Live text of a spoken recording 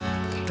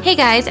Hey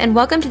guys, and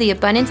welcome to the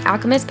Abundance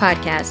Alchemist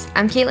podcast.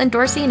 I'm Caitlin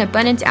Dorsey, an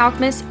abundance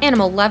alchemist,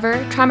 animal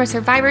lover, trauma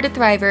survivor to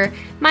thriver,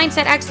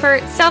 mindset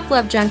expert,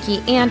 self-love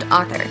junkie, and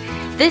author.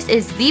 This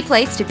is the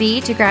place to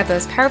be to grab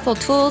those powerful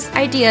tools,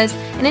 ideas,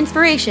 and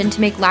inspiration to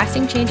make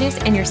lasting changes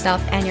in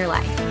yourself and your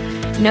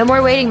life. No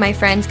more waiting, my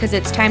friends, because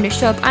it's time to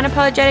show up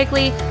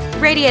unapologetically,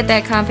 radiate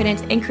that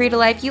confidence, and create a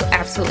life you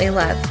absolutely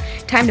love.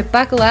 Time to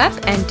buckle up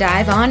and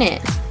dive on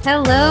in.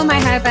 Hello, my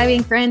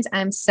high-fiving friends.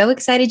 I'm so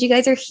excited you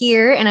guys are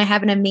here, and I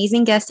have an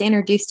amazing guest to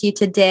introduce to you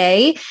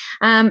today.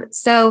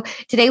 So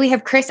today we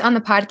have Chris on the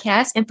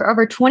podcast, and for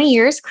over 20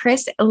 years,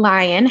 Chris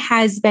Lyon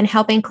has been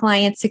helping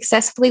clients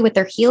successfully with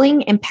their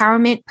healing,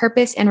 empowerment,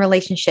 purpose, and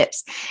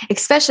relationships,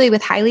 especially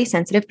with highly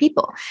sensitive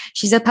people.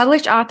 She's a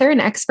published author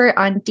and expert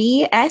on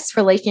DS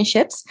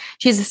relationships.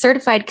 She's a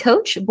certified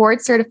coach,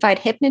 board-certified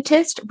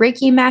hypnotist,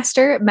 Reiki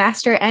master,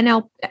 master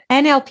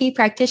NLP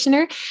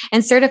practitioner,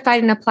 and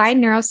certified in applied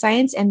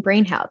neuroscience and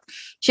brain health.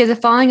 She has a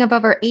following of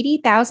over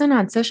 80,000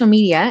 on social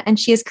media, and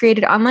she has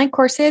created online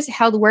courses,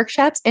 held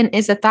workshops, and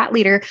is a thought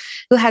leader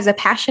who has a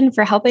passion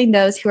for helping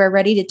those who are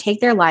ready to take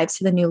their lives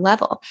to the new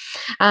level.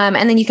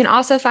 And then you can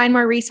also find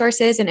more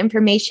resources and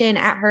information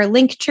at her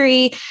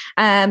Linktree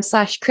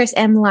 /Chris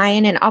M.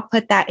 Lyon, and I'll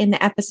put that in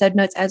the episode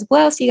notes as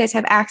well, so you guys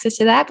have access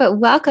to that. But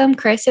welcome,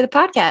 Chris, to the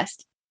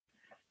podcast.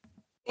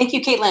 Thank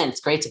you, Caitlin.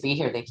 It's great to be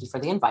here. Thank you for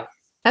the invite.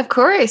 Of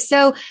course.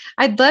 So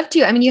I'd love to,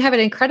 you have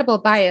an incredible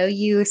bio.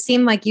 You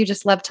seem like you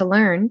just love to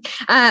learn.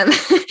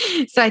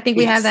 So I think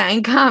we have that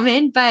in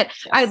common, but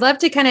I'd love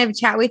to kind of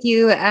chat with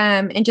you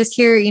and just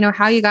hear,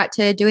 how you got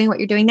to doing what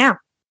you're doing now.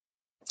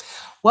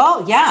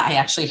 Well, yeah, I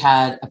actually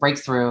had a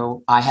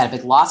breakthrough. I had a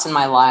big loss in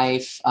my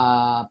life,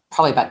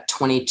 probably about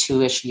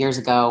 22-ish years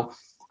ago.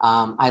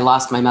 I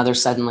lost my mother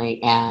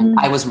suddenly, and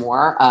I was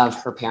more of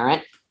her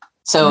parent.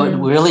 So it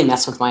really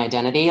messed with my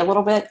identity a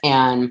little bit,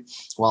 and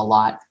a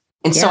lot.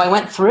 And so I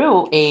went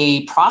through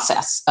a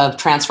process of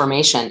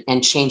transformation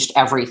and changed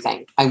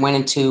everything. I went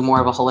into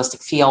more of a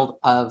holistic field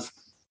of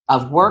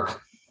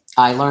work.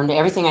 I learned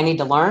everything I need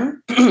to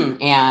learn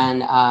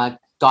and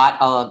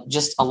got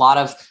just a lot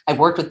of, I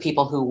worked with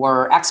people who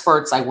were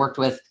experts. I worked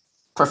with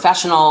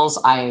professionals.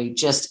 I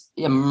just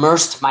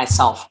immersed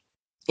myself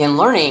in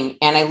learning.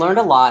 And I learned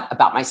a lot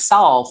about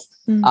myself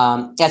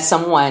as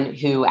someone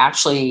who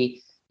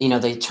actually,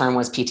 the term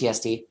was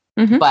PTSD.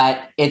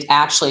 But it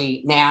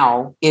actually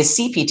now is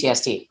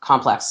CPTSD,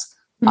 complex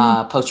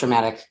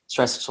post-traumatic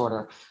stress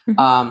disorder.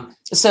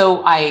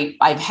 So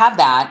I've had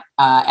that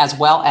as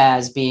well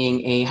as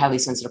being a highly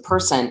sensitive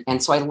person.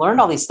 And so I learned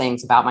all these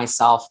things about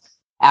myself.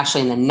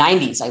 Actually, in the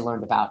 90s, I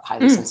learned about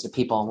highly sensitive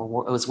people.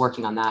 And I was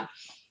working on that.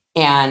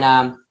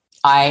 And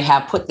I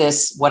have put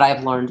what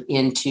I've learned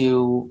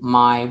into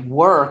my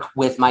work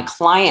with my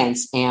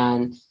clients,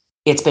 and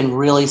it's been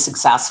really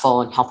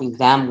successful in helping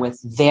them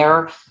with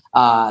their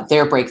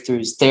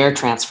breakthroughs, their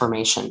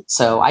transformation.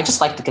 So I just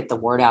like to get the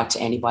word out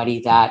to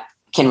anybody that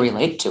can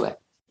relate to it.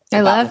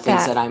 I love the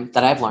things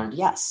that I've learned.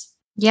 Yes.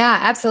 Yeah,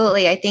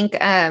 absolutely. I think,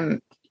 I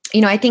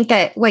think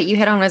that what you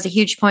hit on was a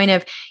huge point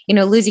of,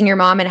 losing your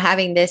mom and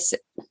having this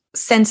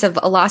sense of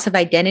a loss of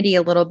identity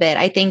a little bit.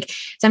 I think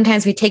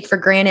sometimes we take for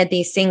granted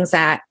these things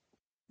that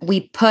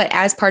we put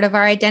as part of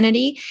our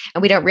identity,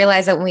 and we don't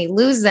realize that when we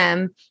lose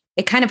them,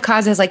 it kind of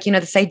causes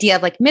this idea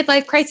of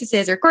midlife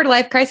crises or quarter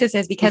life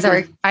crises because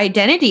our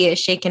identity is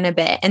shaken a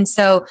bit. And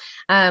so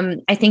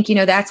I think,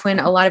 that's when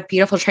a lot of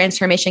beautiful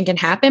transformation can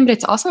happen, but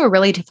it's also a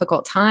really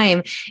difficult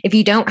time if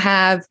you don't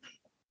have,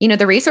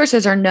 the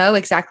resources or know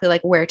exactly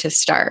where to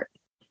start.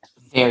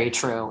 Very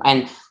true.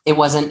 And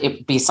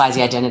besides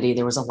the identity,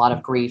 there was a lot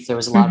of grief. There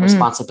was a lot of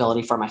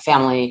responsibility for my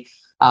family.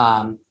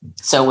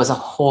 So it was a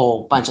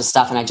whole bunch of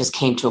stuff. And I just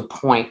came to a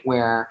point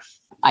where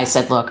I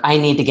said, look, I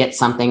need to get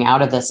something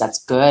out of this.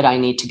 That's good. I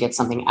need to get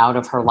something out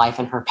of her life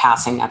and her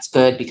passing. That's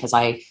good, because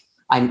I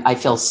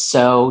feel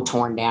so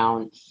torn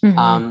down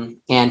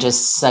and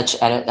just such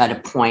at a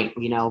point,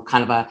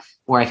 kind of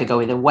where I could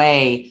go either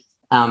way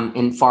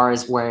in far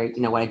as where,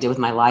 what I did with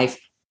my life.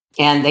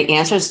 And the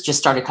answers just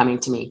started coming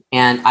to me,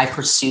 and I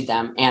pursued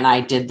them, and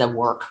I did the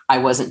work. I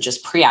wasn't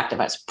just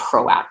reactive, I was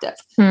proactive.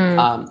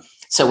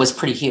 So it was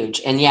pretty huge.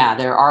 And yeah,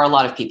 there are a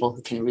lot of people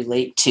who can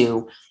relate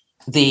to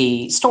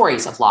the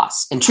stories of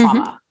loss and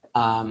trauma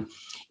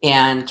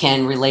and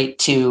can relate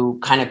to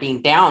kind of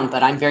being down,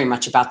 but I'm very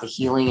much about the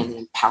healing and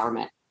the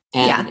empowerment.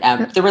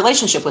 And the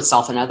relationship with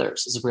self and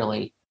others is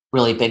really,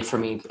 really big for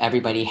me.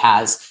 Everybody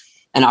has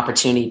an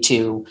opportunity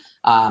to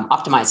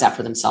optimize that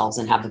for themselves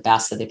and have the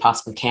best that they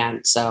possibly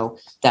can. So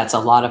that's a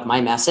lot of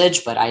my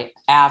message, but I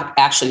have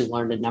actually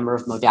learned a number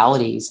of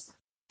modalities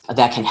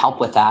that can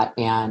help with that.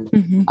 And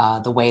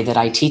the way that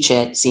I teach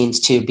it seems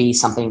to be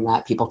something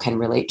that people can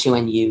relate to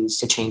and use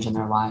to change in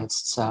their lives.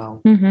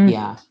 So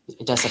yeah,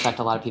 it does affect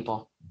a lot of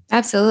people.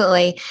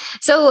 Absolutely.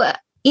 So,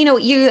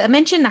 you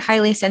mentioned the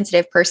highly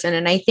sensitive person,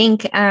 and I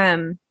think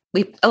a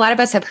lot of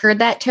us have heard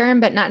that term,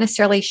 but not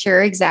necessarily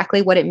sure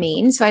exactly what it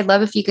means. So I'd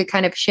love if you could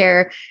kind of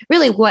share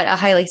really what a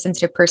highly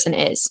sensitive person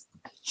is.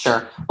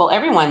 Sure. Well,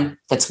 everyone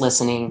that's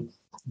listening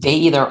they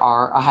either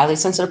are a highly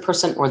sensitive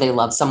person or they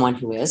love someone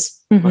who is,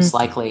 most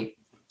likely,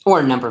 or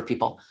a number of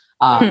people.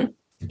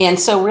 And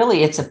so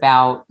really it's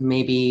about,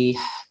 maybe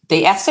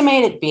they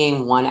estimate it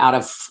being 1 out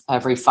of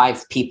every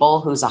 5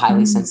 people who's a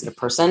highly sensitive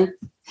person.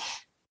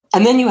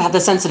 And then you have the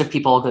sensitive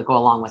people that go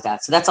along with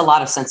that. So that's a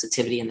lot of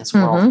sensitivity in this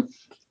world.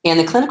 And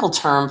the clinical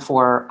term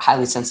for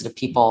highly sensitive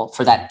people,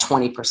 for that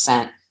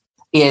 20%,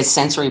 is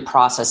sensory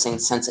processing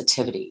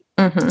sensitivity.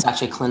 It's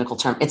actually a clinical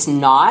term. It's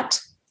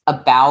not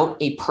about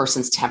a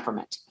person's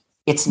temperament.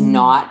 It's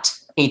not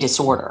a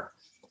disorder.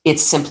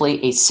 It's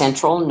simply a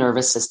central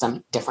nervous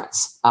system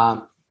difference.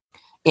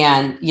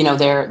 And,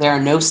 there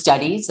are no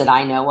studies that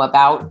I know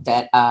about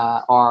that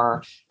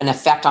are an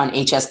effect on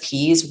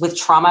HSPs with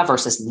trauma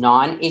versus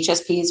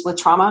non-HSPs with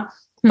trauma.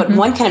 But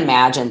one can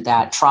imagine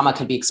that trauma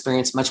can be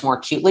experienced much more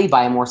acutely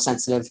by a more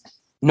sensitive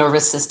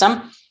nervous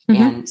system.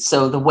 And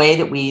so the way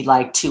that we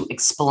like to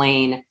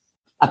explain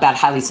about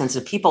highly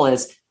sensitive people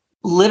is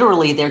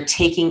literally they're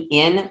taking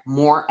in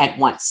more at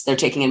once. They're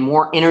taking in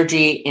more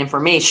energy,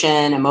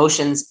 information,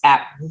 emotions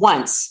at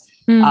once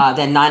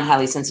than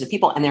non-highly sensitive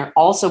people. And they're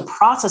also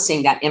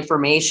processing that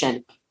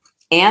information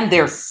and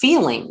their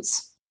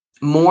feelings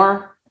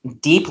more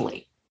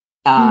deeply.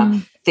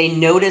 They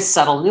notice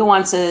subtle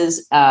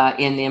nuances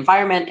in the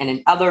environment, and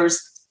in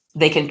others,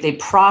 they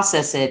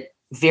process it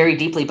very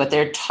deeply, but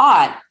they're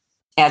taught,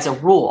 as a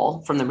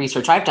rule from the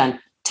research I've done,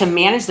 to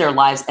manage their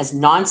lives as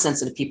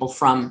non-sensitive people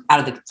from out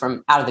of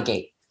the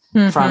gate,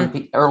 from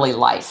the early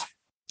life.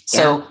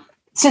 So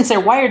since they're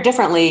wired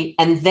differently,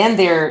 and then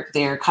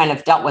they're kind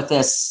of dealt with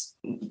this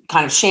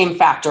kind of shame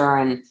factor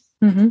and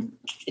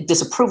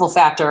disapproval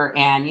factor,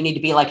 and you need to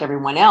be like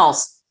everyone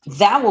else.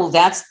 That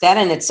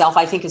in itself,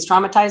 I think, is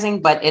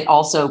traumatizing, but it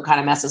also kind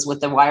of messes with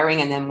the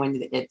wiring. And then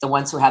when the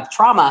ones who have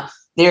trauma,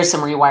 there's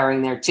some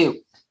rewiring there too.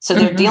 So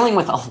they're dealing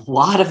with a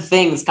lot of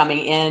things coming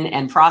in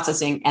and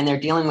processing, and they're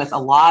dealing with a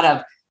lot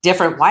of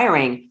different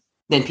wiring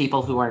than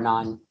people who are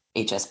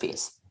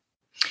non-HSPs.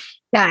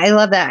 Yeah, I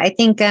love that. I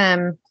think,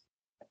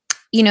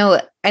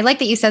 I like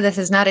that you said this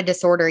is not a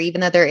disorder,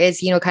 even though there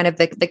is, kind of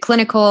the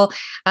clinical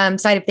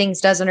side of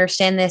things does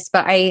understand this.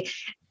 But I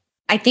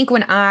think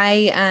when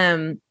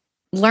I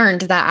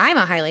learned that I'm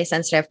a highly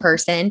sensitive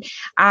person,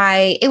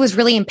 it was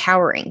really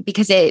empowering,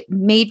 because it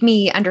made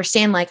me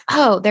understand, like,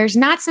 oh, there's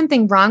not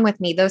something wrong with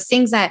me. Those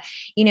things that,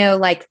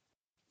 like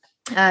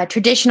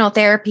traditional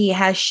therapy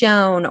has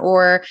shown,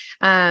 or,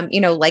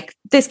 like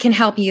this can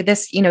help you,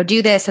 this,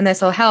 do this and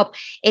this will help.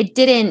 It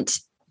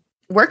didn't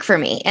work for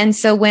me. And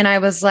so when I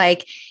was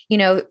like,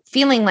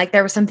 feeling like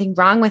there was something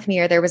wrong with me,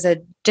 or there was a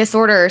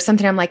disorder or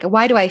something, I'm like,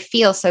 why do I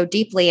feel so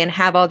deeply and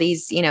have all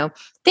these,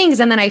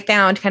 things? And then I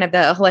found kind of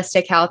the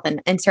holistic health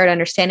and started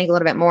understanding a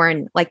little bit more,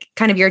 and like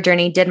kind of your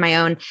journey, did my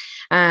own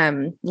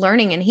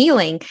learning and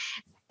healing.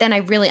 Then I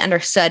really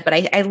understood. But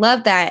I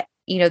love that,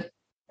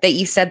 that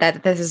you said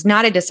that this is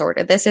not a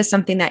disorder. This is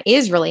something that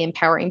is really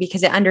empowering,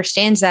 because it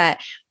understands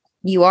that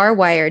you are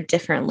wired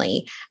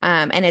differently.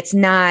 And it's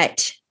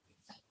not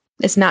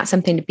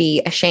something to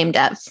be ashamed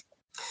of.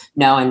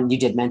 No, and you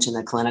did mention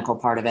the clinical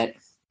part of it.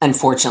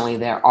 Unfortunately,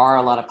 there are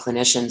a lot of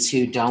clinicians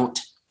who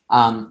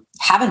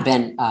haven't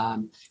been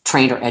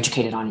trained or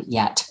educated on it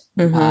yet,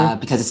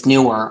 because it's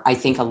newer. I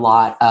think a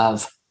lot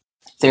of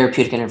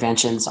therapeutic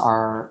interventions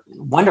are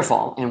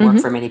wonderful and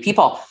work for many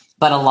people,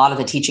 but a lot of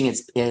the teaching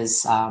is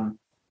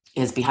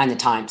behind the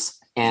times.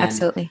 And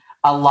absolutely.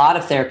 A lot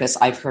of therapists,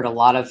 I've heard a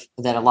lot of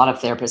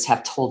therapists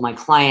have told my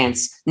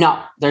clients,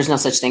 no, there's no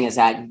such thing as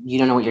that. You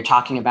don't know what you're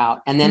talking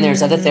about. And then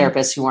there's other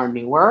therapists who are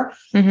newer,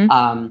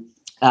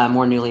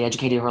 more newly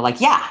educated, who are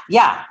like,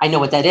 yeah, I know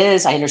what that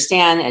is. I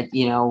understand.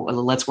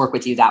 Let's work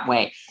with you that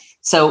way.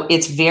 So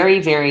it's very,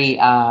 very,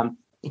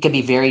 it can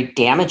be very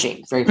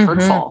damaging, very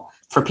hurtful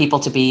for people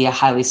to be a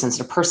highly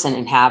sensitive person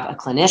and have a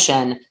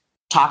clinician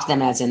talk to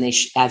them as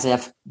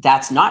if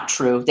that's not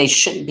true. They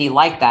shouldn't be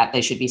like that.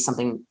 They should be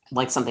something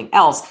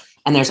else.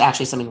 And there's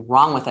actually something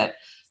wrong with it.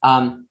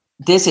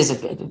 This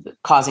is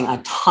causing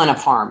a ton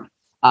of harm.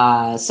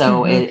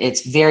 So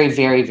it's very,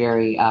 very,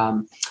 very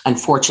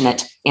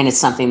unfortunate. And it's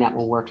something that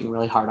we're working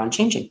really hard on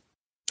changing.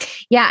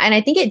 Yeah. And I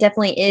think it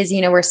definitely is,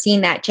 we're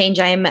seeing that change.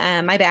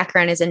 My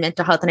background is in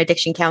mental health and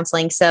addiction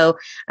counseling. So,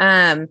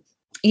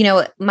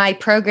 my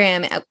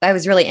program, I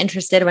was really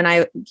interested when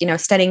I,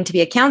 studying to be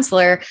a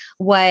counselor,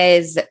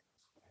 was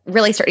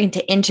really starting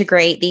to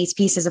integrate these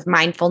pieces of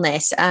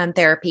mindfulness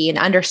therapy, and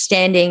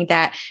understanding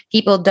that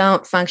people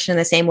don't function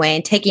the same way,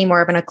 and taking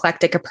more of an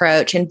eclectic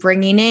approach and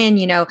bringing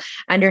in,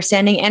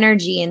 understanding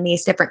energy and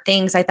these different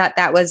things. I thought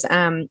that was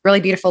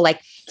really beautiful. Like,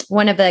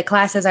 one of the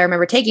classes I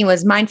remember taking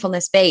was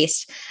mindfulness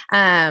based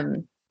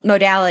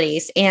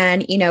modalities.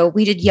 And,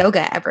 we did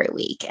yoga every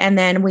week, and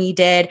then we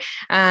did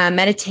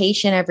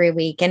meditation every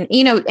week. And,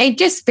 it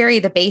just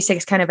the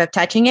basics kind of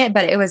touching it,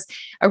 but it was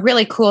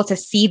really cool to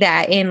see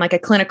that in like a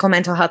clinical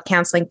mental health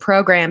counseling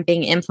program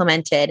being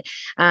implemented.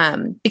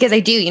 Because I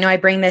do, I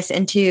bring this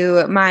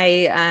into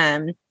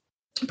my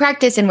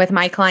practice and with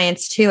my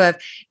clients too of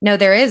no,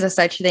 there is a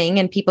such thing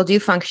and people do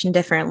function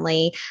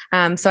differently.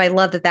 So I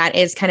love that that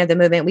is kind of the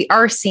movement we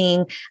are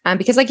seeing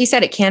because like you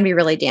said, it can be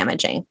really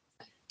damaging.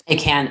 It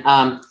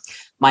can.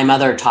 My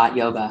mother taught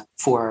yoga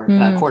for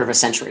a quarter of a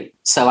century.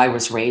 So I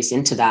was raised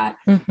into that,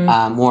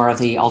 more of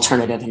the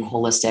alternative and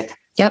holistic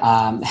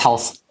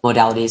health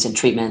modalities and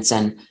treatments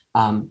and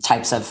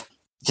types of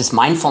just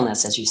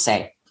mindfulness, as you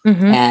say.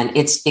 And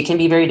it can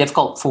be very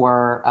difficult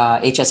for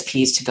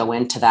HSPs to go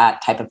into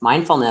that type of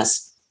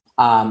mindfulness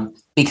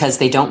because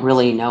they don't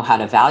really know how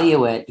to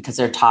value it because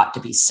they're taught to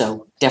be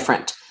so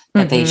different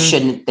that they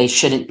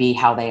shouldn't be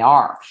how they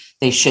are.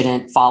 They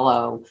shouldn't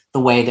follow the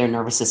way their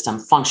nervous system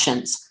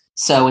functions.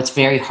 So it's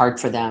very hard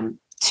for them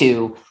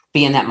to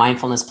be in that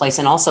mindfulness place.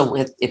 And also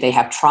if they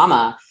have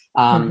trauma,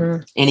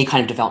 any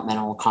kind of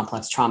developmental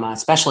complex trauma,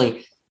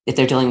 especially if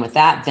they're dealing with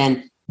that,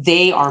 then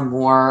they are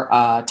more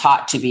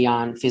taught to be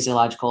on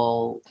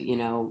physiological,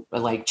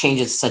 like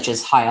changes such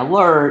as high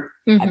alert,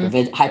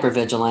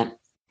 hypervigilant,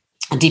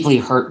 deeply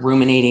hurt,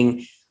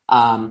 ruminating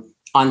on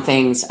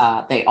things.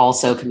 They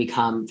also can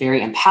become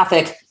very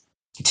empathic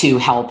to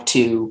help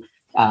to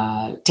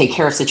take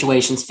care of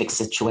situations, fix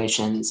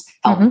situations,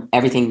 help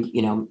everything,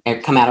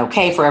 come out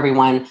okay for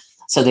everyone.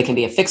 So they can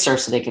be a fixer.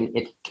 So it can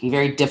be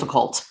very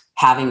difficult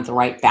having the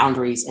right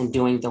boundaries and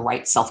doing the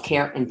right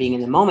self-care and being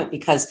in the moment,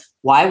 because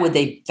why would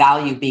they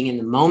value being in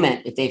the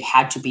moment if they've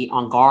had to be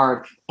on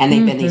guard and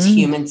they've been these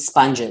human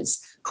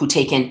sponges who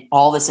take in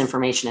all this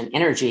information and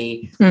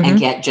energy and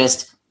get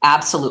just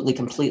absolutely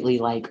completely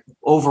like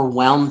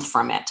overwhelmed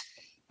from it,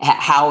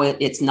 how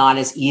it's not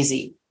as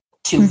easy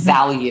to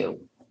value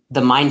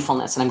the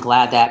mindfulness. And I'm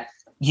glad that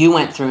you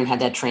went through and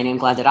had that training. I'm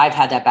glad that I've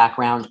had that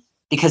background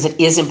because it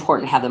is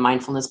important to have the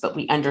mindfulness, but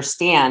we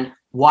understand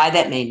why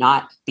that may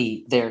not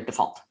be their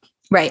default.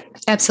 Right.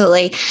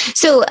 Absolutely.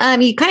 So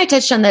you kind of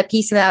touched on that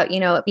piece about,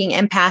 being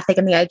empathic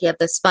and the idea of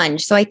the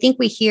sponge. So I think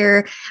we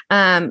hear,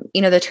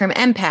 the term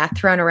empath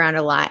thrown around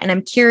a lot. And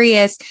I'm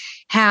curious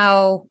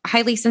how a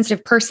highly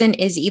sensitive person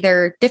is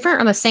either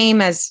different or the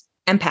same as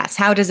empaths.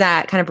 How does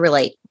that kind of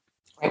relate?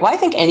 Right. Well, I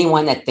think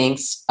anyone that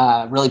thinks,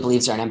 really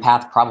believes they're an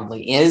empath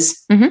probably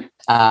is.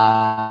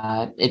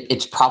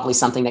 It's probably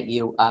something that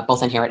you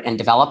both inherit and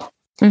develop.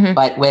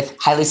 But with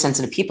highly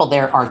sensitive people,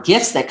 there are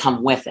gifts that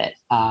come with it.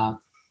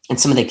 And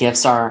some of the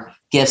gifts are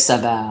gifts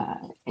of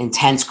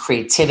intense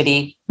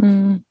creativity,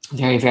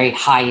 very, very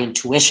high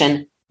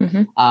intuition,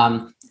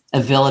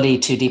 ability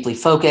to deeply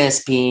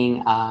focus,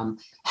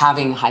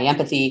 having high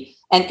empathy.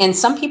 And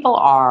some people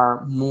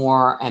are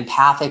more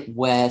empathic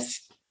with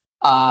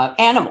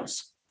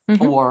animals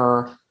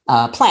or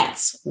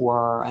plants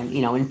or,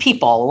 in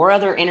people or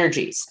other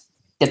energies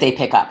that they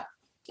pick up.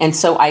 And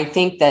so I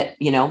think that,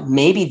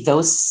 maybe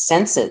those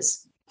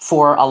senses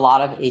for a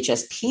lot of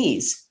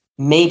HSPs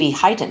may be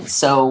heightened.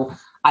 So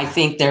I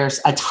think there's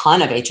a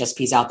ton of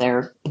HSPs out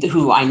there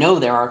who I know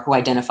there are who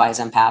identify as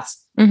empaths.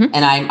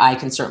 And I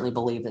can certainly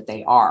believe that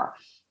they are.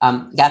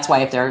 That's why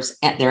if they're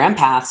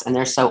empaths and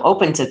they're so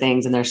open to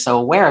things and they're so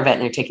aware of it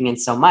and they're taking in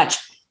so much,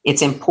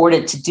 it's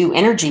important to do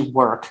energy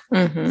work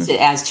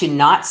as to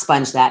not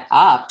sponge that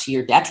up to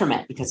your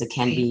detriment, because it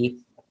can be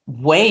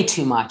way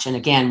too much. And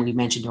again, we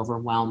mentioned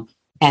overwhelm,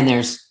 and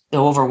there's the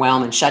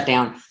overwhelm and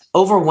shutdown.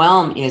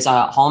 Overwhelm is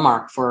a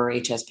hallmark for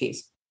HSPs.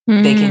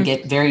 They can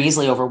get very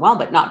easily overwhelmed,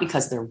 but not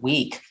because they're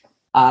weak.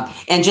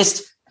 And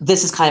just,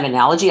 this is kind of an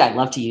analogy. I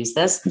love to use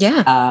this.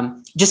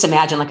 Just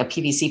imagine like a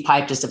PVC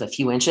pipe just of a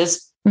few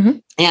inches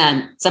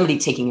and somebody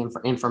taking in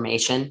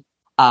information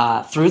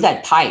through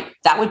that pipe.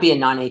 That would be a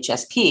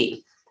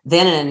non-HSP.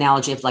 Then an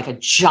analogy of like a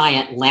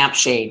giant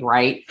lampshade,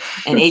 right?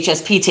 An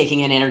HSP taking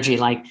in energy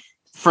like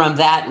from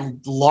that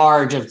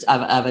large of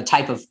a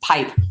type of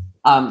pipe.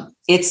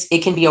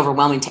 It can be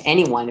overwhelming to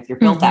anyone if you're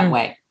built that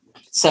way.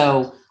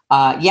 So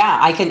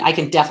I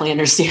can definitely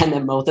understand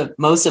that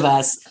most of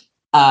us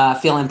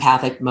feel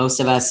empathic. Most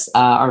of us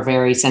are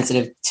very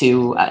sensitive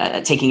to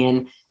taking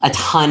in a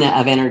ton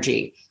of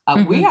energy.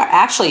 We are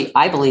actually,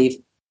 I believe,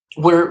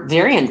 we're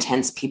very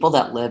intense people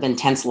that live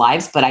intense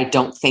lives, but I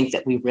don't think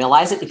that we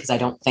realize it because I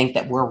don't think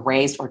that we're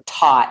raised or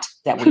taught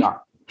that we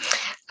are.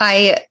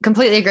 I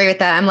completely agree with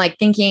that. I'm like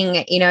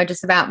thinking,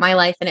 just about my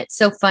life. And it's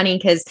so funny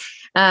because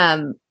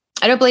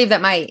I don't believe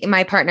that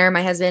my partner,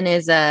 my husband,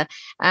 is a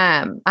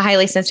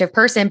highly sensitive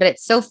person, but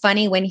it's so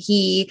funny when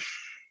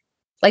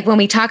when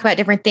we talk about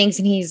different things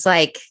and he's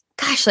like,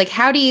 gosh, like,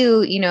 how do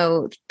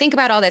you, think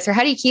about all this, or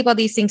how do you keep all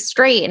these things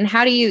straight? And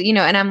how do you,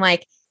 and I'm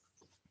like,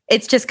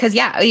 it's just because,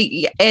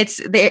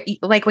 it's there.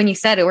 Like when you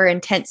said it, we're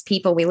intense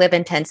people, we live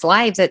intense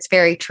lives. It's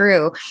very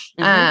true.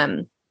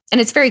 And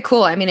it's very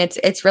cool. I mean,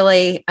 it's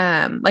really,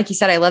 like you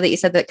said, I love that you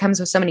said that it comes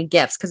with so many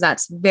gifts, because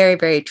that's very,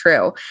 very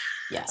true.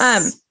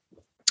 Yes.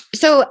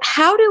 So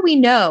how do we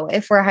know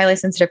if we're a highly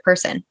sensitive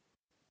person?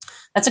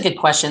 That's a good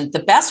question.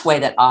 The best way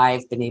that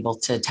I've been able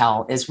to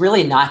tell is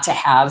really not to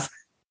have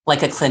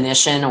like a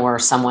clinician or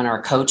someone or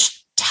a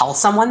coach tell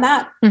someone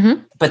that,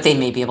 but they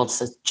may be able to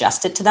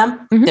suggest it to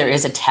them. There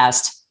is a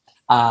test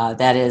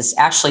that is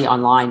actually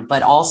online,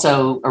 but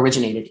also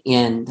originated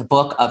in the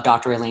book of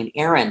Dr. Elaine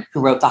Aron, who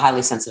wrote The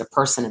Highly Sensitive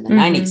Person in the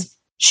 90s.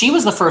 She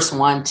was the first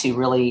one to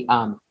really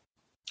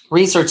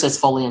research this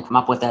fully and come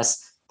up with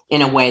this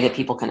in a way that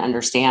people can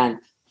understand.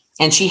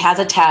 And she has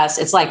a test.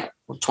 It's like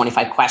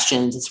 25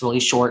 questions. It's really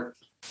short.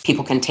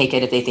 People can take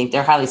it if they think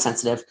they're highly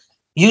sensitive.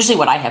 Usually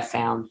what I have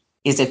found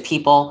is if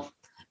people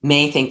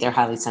may think they're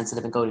highly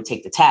sensitive and go to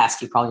take the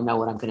test, you probably know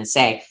what I'm going to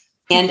say,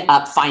 end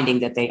up finding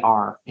that they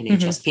are an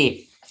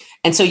HSP.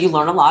 And so you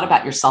learn a lot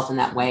about yourself in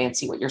that way and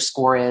see what your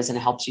score is, and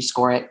it helps you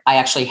score it. I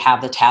actually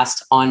have the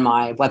test on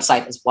my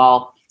website as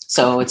well.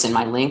 So it's in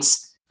my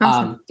links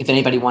if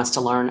anybody wants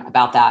to learn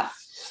about that.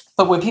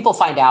 But when people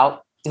find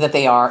out that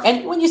they are,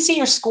 and when you see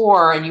your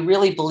score and you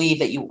really believe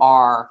that you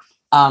are,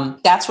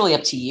 that's really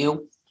up to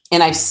you.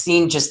 And I've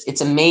seen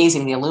it's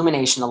amazing, the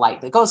illumination, the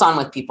light that goes on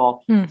with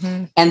people.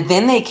 And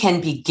then they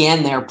can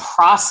begin their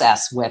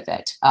process with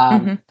it.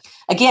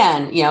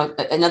 Again,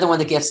 another one of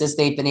the gifts is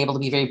they've been able to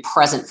be very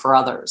present for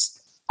others.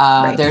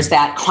 There's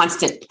that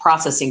constant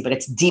processing, but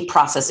it's deep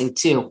processing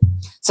too.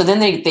 So then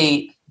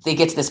they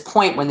get to this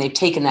point when they've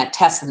taken that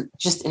test, and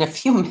just in a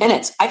few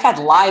minutes, I've had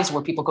lives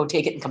where people go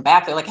take it and come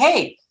back. They're like,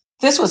 hey,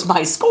 this was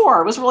my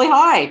score. It was really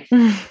high.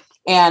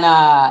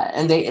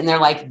 And they're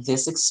like,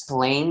 this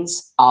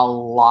explains a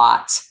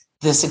lot.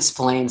 This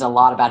explains a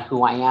lot about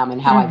who I am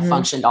and how I've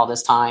functioned all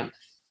this time.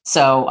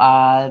 So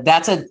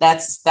that's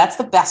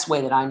the best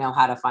way that I know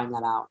how to find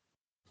that out.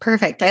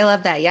 Perfect. I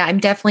love that. Yeah, I'm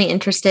definitely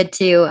interested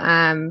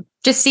to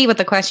just see what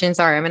the questions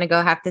are. I'm going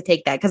to have to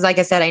take that because, like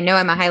I said, I know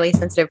I'm a highly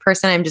sensitive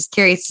person. I'm just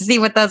curious to see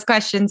what those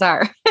questions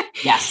are.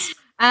 Yes.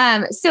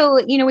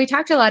 So, we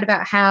talked a lot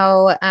about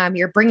how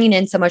you're bringing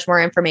in so much more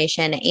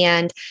information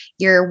and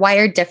you're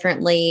wired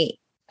differently.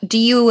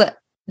 Do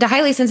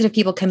highly sensitive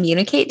people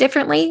communicate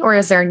differently, or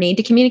is there a need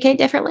to communicate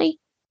differently?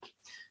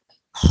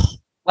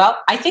 Well,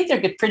 I think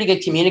they're pretty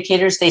good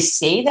communicators. They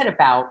say that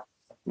about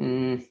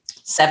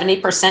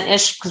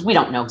 70%-ish, because we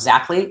don't know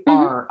exactly,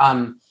 are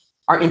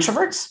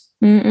introverts.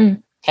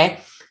 Okay.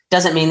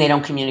 Doesn't mean they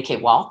don't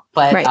communicate well,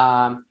 but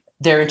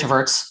they're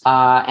introverts.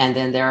 And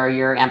then there are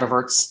your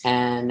ambiverts.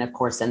 And of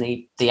course, then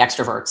the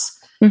extroverts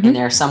in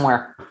there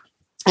somewhere.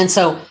 And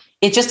so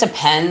it just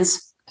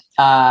depends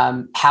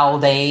how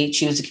they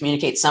choose to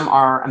communicate. Some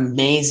are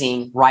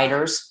amazing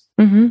writers.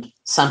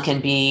 Some can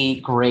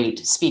be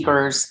great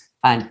speakers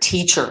and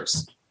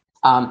teachers.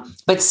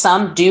 But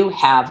some do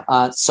have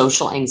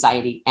social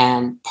anxiety.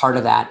 And part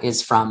of that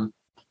is from,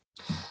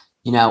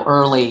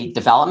 early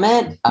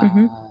development,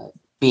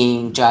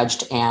 being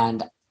judged.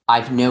 And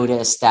I've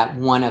noticed that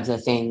one of the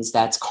things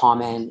that's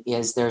common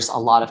is there's a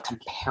lot of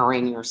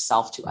comparing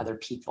yourself to other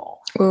people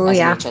as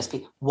an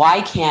HSP.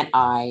 Why can't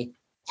I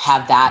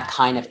have that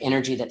kind of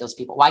energy that those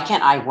people, why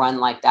can't I run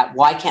like that?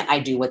 Why can't I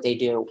do what they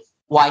do?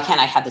 Why can't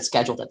I have the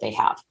schedule that they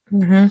have?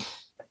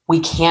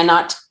 We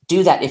cannot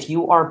do that if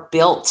you are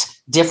built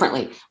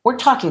differently. We're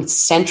talking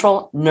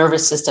central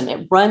nervous system.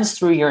 It runs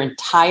through your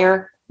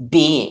entire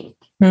being.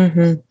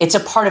 It's a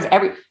part of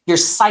your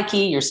psyche,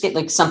 your state.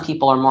 Like some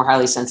people are more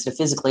highly sensitive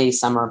physically,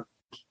 some are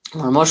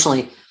more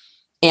emotionally.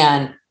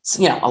 And,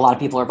 a lot of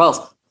people are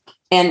both.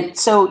 And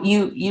so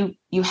you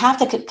have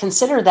to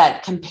consider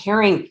that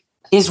comparing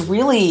is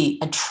really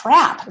a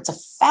trap. It's a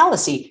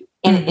fallacy,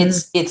 and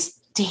it's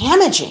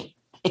damaging.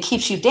 It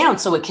keeps you down.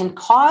 So it can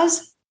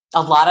cause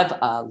a lot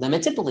of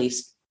limited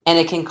beliefs, and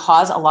it can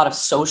cause a lot of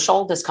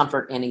social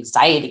discomfort and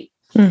anxiety.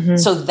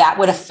 So that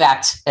would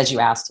affect, as you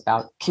asked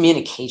about,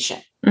 communication.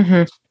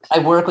 I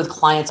work with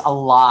clients a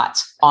lot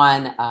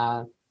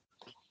on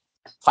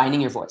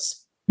finding your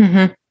voice.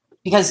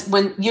 Because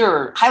when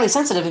you're highly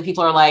sensitive and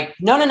people are like,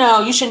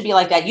 no, you shouldn't be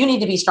like that. You need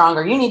to be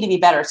stronger. You need to be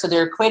better. So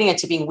they're equating it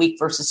to being weak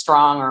versus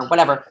strong or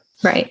whatever.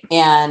 Right.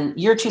 And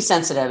you're too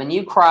sensitive and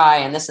you cry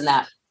and this and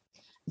that.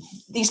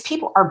 These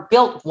people are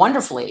built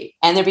wonderfully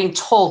and they're being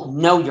told,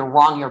 no, you're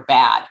wrong. You're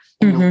bad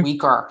and you're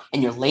weaker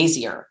and you're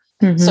lazier.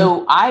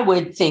 So I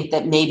would think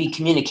that maybe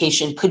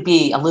communication could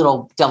be a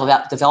little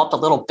developed a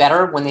little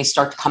better when they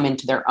start to come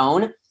into their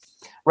own,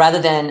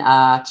 rather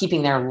than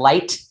keeping their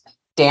light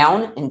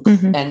down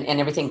and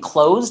everything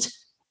closed,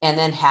 and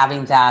then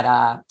having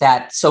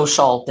that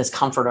social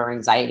discomfort or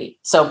anxiety.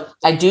 So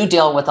I do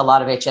deal with a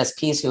lot of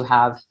HSPs who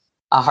have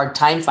a hard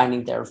time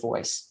finding their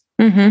voice.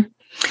 That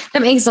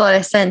makes a lot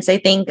of sense. I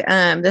think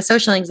the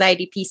social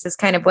anxiety piece is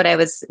kind of what I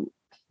was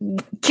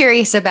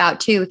curious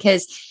about too,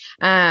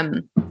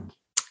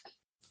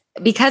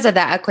 because of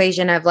that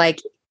equation of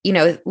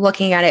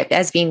looking at it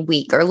as being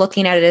weak or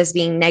looking at it as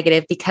being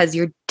negative because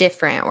you're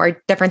different or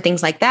different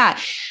things like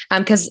that.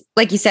 Because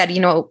like you said,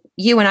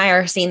 you and I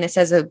are seeing this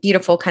as a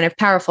beautiful kind of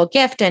powerful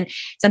gift and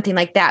something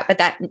like that, but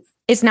that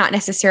is not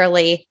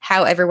necessarily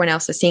how everyone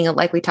else is seeing it.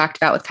 Like we talked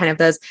about with kind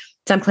of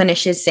some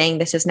clinicians saying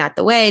this is not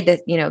the way, that,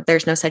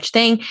 there's no such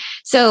thing.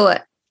 So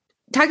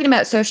talking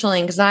about social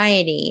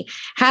anxiety,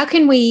 how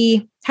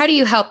do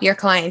you help your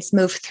clients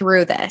move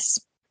through this?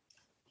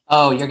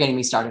 Oh, you're getting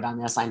me started on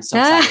this. I'm so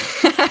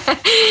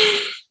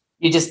excited.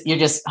 You're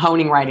just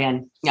honing right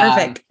in.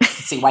 Perfect. Let's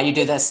see why you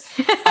do this.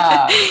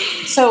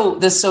 So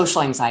the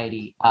social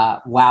anxiety,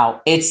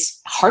 wow,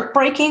 it's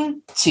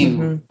heartbreaking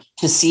to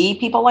see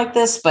people like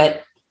this,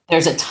 but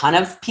there's a ton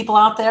of people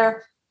out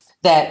there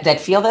that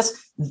feel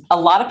this. A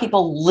lot of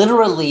people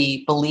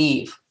literally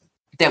believe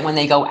that when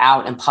they go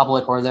out in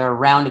public or they're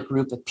around a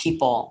group of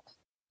people,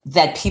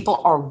 that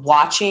people are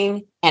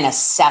watching and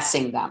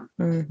assessing them.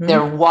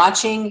 They're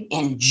watching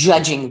and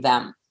judging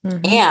them.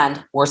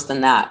 And worse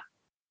than that,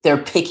 they're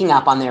picking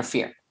up on their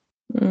fear.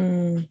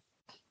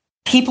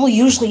 People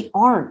usually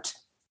aren't.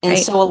 And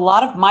so a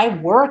lot of my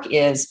work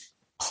is,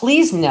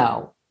 please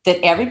know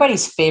that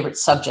everybody's favorite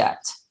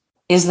subject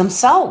is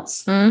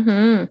themselves.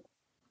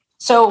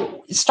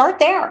 So start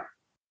there.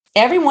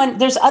 Everyone,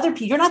 there's other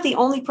people. You're not the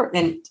only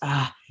person.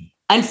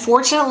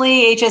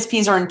 Unfortunately,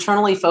 HSPs are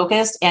internally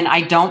focused. And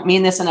I don't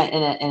mean this in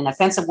an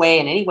offensive way,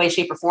 in any way,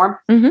 shape, or form,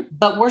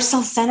 but we're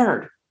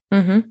self-centered.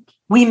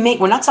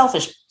 We're not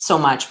selfish so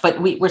much,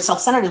 but we're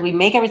self-centered as we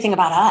make everything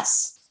about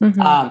us.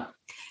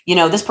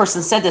 This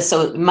person said this,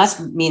 so it must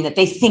mean that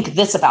they think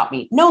this about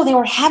me. No, they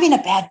were having a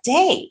bad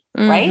day,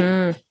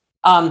 right?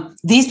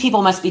 These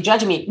people must be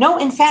judging me. No,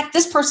 in fact,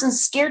 this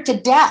person's scared to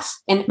death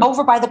and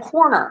over by the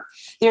corner.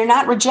 They're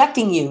not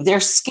rejecting you. They're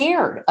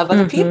scared of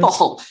other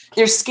people.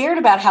 They're scared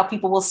about how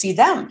people will see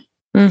them.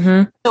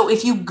 So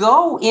if you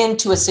go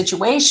into a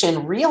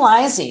situation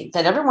realizing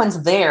that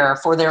everyone's there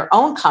for their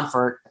own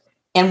comfort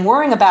and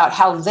worrying about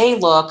how they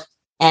look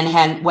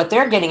and what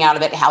they're getting out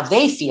of it, how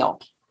they feel,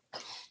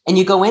 and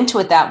you go into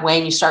it that way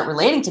and you start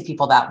relating to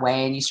people that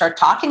way and you start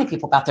talking to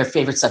people about their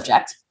favorite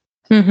subject,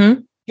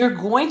 you're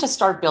going to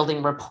start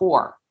building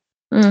rapport.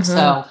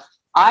 So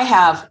I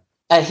have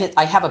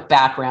a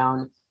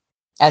background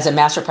as a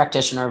master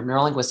practitioner of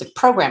neurolinguistic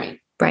programming.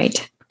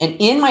 Right. And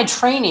in my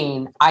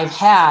training, I've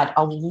had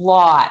a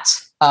lot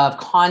of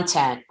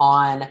content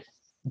on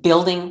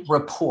building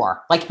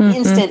rapport, like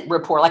instant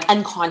rapport, like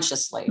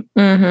unconsciously.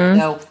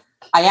 So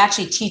I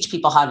actually teach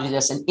people how to do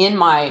this. And in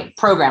my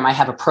program, I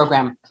have a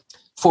program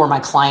for my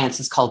clients.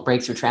 It's called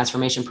Breakthrough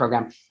Transformation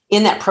Program.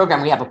 In that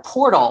program, we have a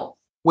portal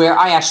where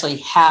I actually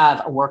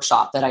have a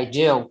workshop that I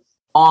do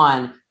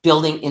on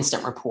building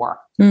instant rapport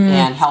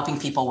and helping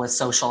people with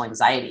social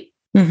anxiety.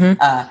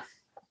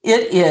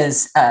 It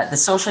is, the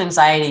social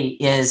anxiety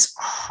is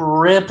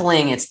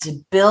crippling. It's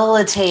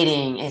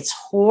debilitating. It's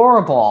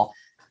horrible.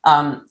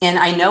 And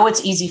I know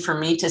it's easy for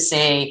me to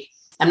say,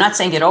 I'm not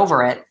saying get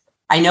over it.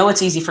 I know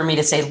it's easy for me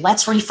to say,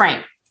 let's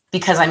reframe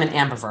because I'm an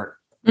ambivert.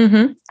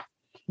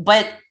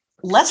 But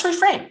let's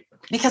reframe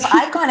because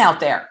I've gone out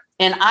there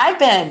and I've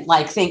been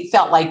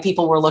felt like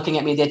people were looking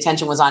at me. The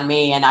attention was on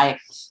me and I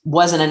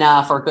wasn't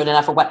enough or good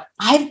enough or what.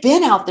 I've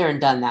been out there and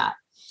done that.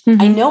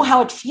 I know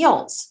how it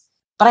feels,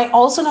 but I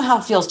also know how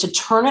it feels to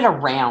turn it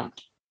around,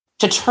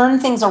 to turn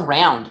things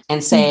around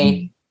and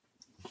say,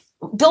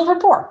 build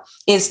rapport.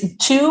 Is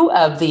two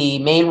of the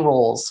main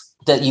rules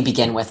that you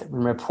begin with in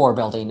rapport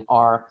building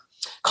are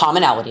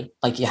commonality,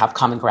 like you have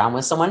common ground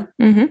with someone.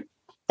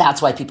 That's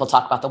why people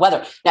talk about the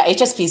weather. Now,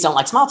 HSPs don't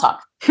like small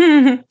talk.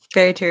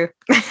 Very true.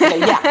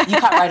 Yeah, you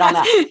caught right on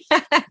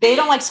that. They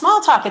don't like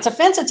small talk. It's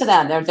offensive to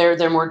them.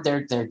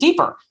 They're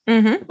deeper.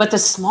 But the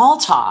small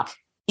talk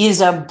is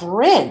a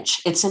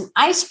bridge. It's an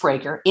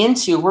icebreaker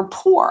into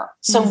rapport.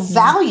 So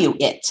value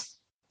it.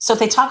 So if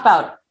they talk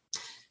about,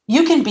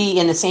 you can be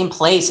in the same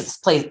place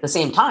at the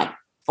same time,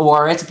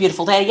 or it's a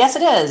beautiful day. Yes,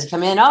 it is. You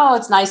come in. Oh,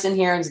 it's nice in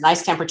here. It's a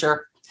nice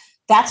temperature.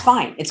 That's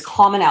fine. It's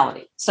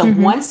commonality. So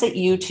once that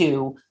you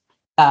two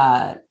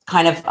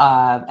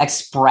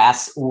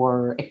express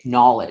or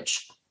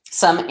acknowledge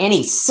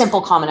any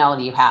simple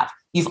commonality you have,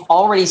 you've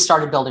already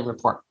started building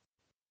rapport.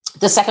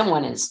 The second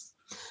one is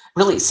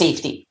really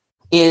safety,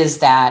 is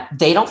that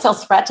they don't feel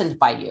threatened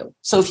by you.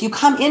 So if you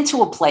come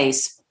into a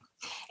place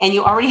and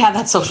you already have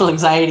that social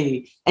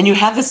anxiety and you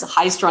have this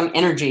high strung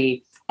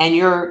energy and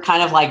you're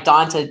kind of like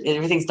daunted,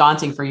 everything's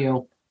daunting for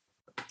you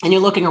and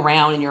you're looking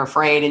around and you're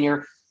afraid and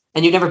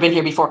you've never been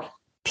here before,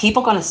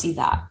 people are going to see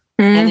that.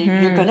 And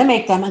you're going to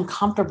make them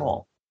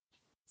uncomfortable.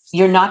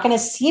 You're not going to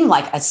seem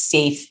like a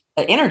safe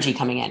energy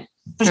coming in.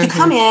 But if you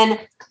come in,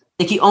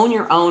 like you own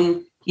your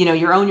own, you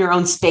own your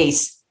own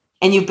space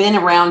and you've been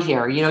around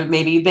here,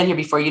 maybe you've been here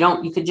before.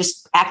 You could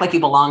just act like you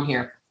belong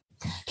here.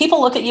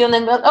 People look at you and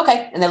then,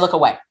 okay. And they look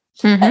away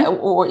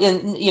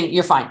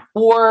you're fine.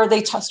 Or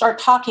they start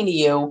talking to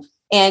you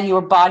and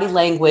your body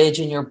language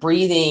and your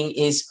breathing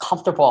is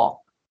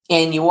comfortable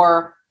and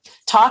you're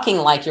talking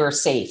like you're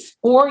safe,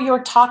 or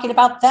you're talking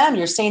about them.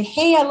 You're saying,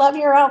 hey, I love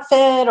your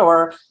outfit,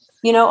 or,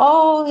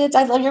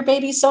 I love your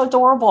baby. So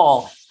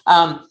adorable.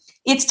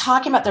 It's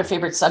talking about their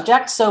favorite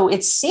subject. So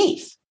it's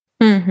safe.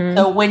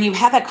 So when you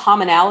have that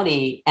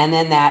commonality and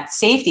then that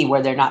safety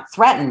where they're not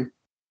threatened,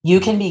 you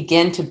can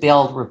begin to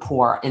build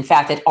rapport. In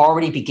fact, it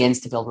already begins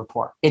to build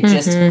rapport. It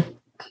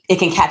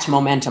can catch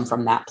momentum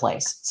from that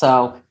place.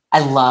 So I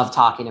love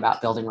talking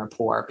about building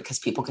rapport because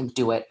people can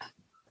do it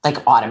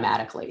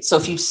automatically. So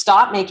if you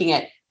stop making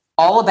it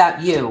all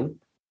about you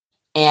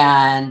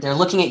and they're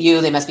looking at you,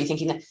 they must be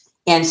thinking that,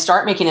 and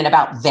start making it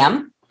about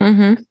them,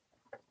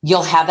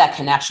 you'll have that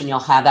connection. You'll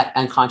have that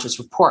unconscious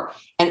rapport.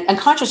 And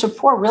unconscious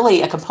rapport,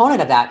 really a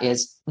component of that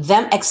is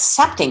them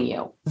accepting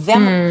you,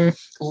 them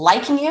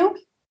liking you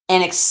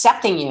and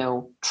accepting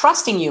you,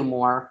 trusting you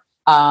more.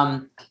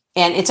 And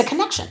it's a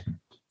connection.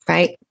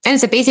 Right. And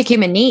it's a basic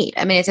human need.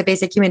 I mean, it's a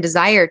basic human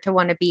desire to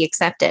want to be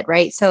accepted.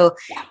 Right. So,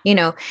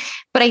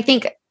 but I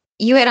think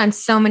you hit on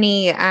so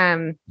many,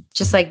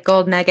 just like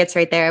gold nuggets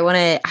right there. I want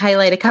to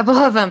highlight a couple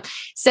of them.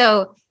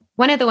 So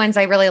one of the ones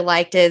I really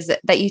liked is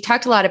that you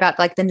talked a lot about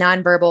like the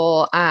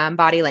nonverbal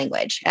body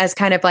language as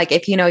kind of like,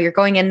 if, you're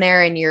going in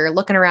there and you're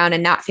looking around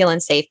and not feeling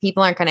safe,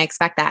 people aren't going to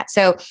expect that.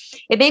 So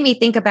it made me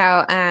think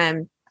about,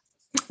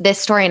 this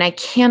story, and I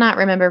cannot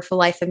remember for the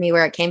life of me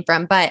where it came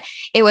from, but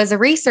it was a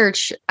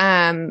research,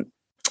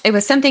 it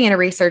was something in a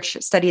research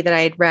study that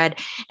I had read.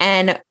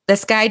 And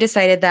this guy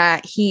decided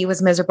that he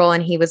was miserable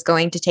and he was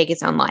going to take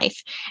his own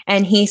life.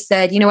 And he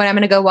said, you know what, I'm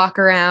going to go walk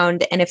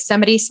around. And if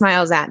somebody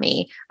smiles at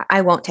me,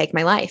 I won't take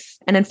my life.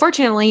 And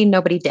unfortunately,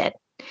 nobody did.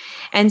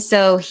 And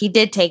so he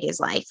did take his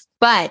life,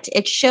 but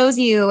it shows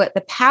you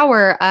the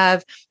power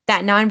of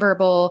that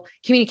nonverbal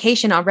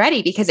communication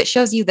already, because it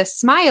shows you the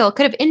smile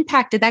could have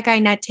impacted that guy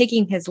not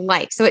taking his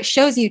life. So it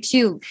shows you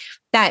too,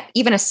 that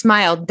even a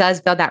smile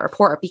does build that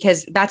rapport,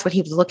 because that's what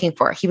he was looking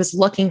for. He was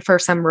looking for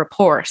some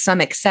rapport, some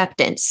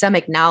acceptance, some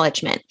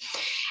acknowledgement.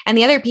 And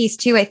the other piece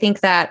too, I think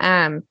that,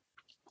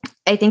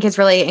 I think is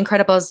really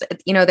incredible is,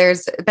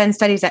 there's been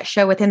studies that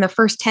show within the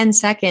first 10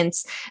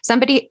 seconds,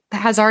 somebody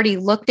has already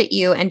looked at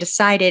you and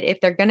decided if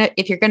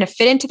you're going to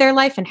fit into their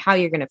life and how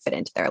you're going to fit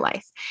into their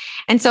life.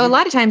 And so a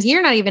lot of times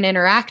you're not even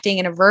interacting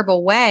in a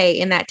verbal way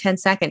in that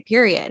 10-second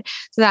period.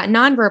 So that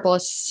nonverbal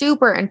is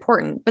super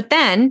important. But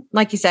then,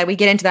 like you said, we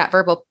get into that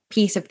verbal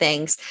piece of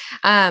things.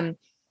 And,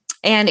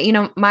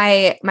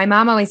 my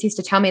mom always used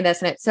to tell me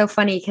this, and it's so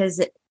funny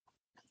because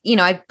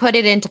I put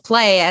it into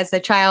play as a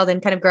child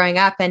and kind of growing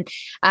up. And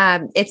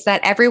it's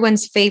that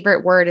everyone's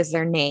favorite word is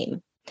their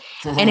name.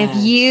 And if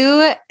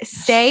you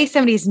say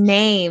somebody's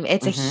name,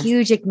 it's a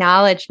huge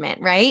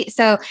acknowledgement, right?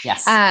 So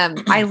yes.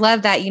 I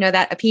love that,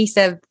 that a piece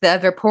of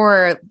the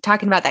rapport,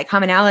 talking about that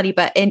commonality,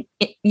 but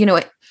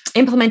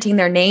implementing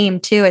their name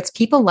too. It's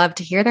people love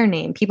to hear their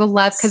name. People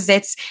love because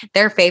it's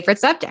their favorite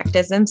subject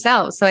as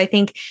themselves. So I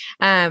think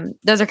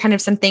those are kind of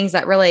some things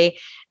that really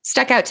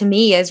stuck out to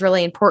me as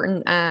really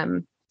important.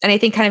 And I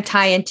think kind of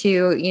tie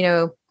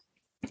into,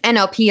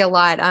 NLP a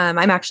lot.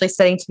 I'm actually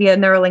studying to be a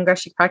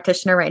neurolinguistic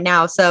practitioner right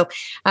now. So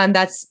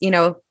that's,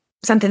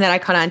 something that I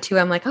caught on to.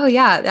 I'm like, oh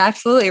yeah,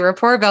 absolutely.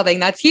 Rapport building.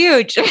 That's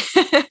huge.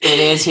 It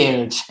is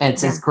huge.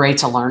 It's great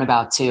to learn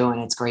about too.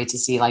 And it's great to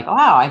see like, oh,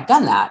 wow, I've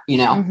done that,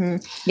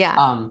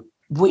 Yeah.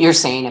 What you're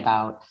saying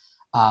about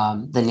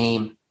the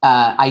name,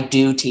 I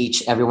do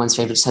teach everyone's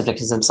favorite subject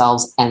is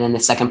themselves. And then the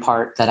second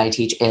part that I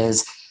teach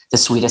is the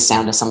sweetest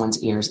sound of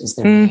someone's ears is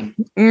their name.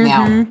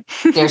 Now,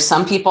 there's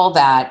some people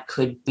that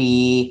could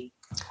be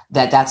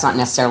that's not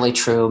necessarily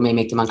true, may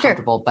make them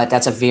uncomfortable, but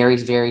that's a very,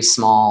 very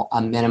small,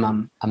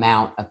 minimum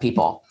amount of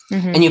people.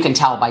 And you can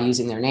tell by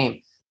using their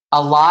name.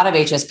 A lot of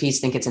HSPs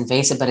think it's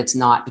invasive, but it's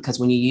not, because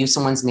when you use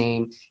someone's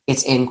name,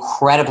 it's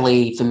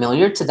incredibly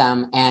familiar to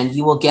them and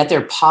you will get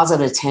their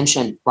positive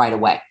attention right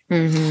away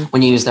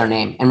when you use their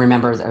name and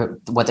remember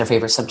what their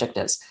favorite subject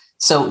is.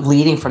 So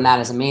leading from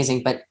that is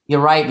amazing, but you're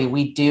right. I mean,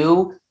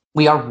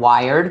 we are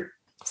wired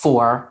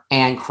for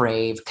and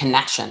crave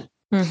connection.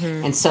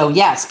 And so,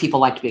 yes, people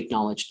like to be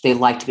acknowledged. They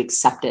like to be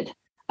accepted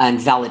and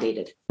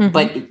validated.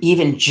 But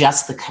even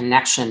just the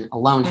connection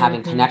alone,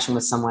 having connection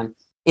with someone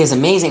is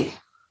amazing.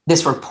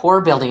 This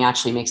rapport building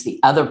actually makes the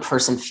other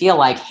person feel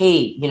like, hey,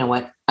 you know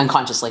what,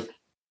 unconsciously,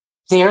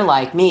 they're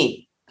like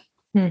me.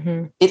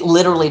 It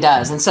literally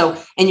does.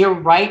 And you're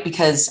right,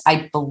 because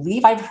I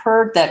believe I've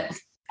heard that,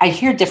 I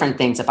hear different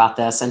things about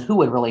this and who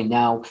would really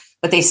know,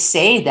 but they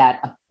say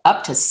that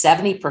up to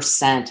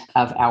 70%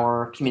 of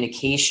our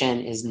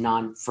communication is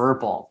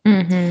nonverbal.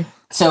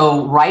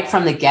 So right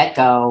from the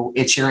get-go,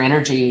 it's your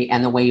energy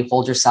and the way you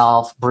hold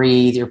yourself,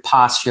 breathe, your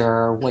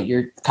posture, what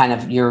your kind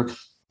of your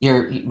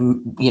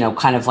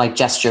kind of like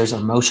gestures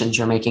or motions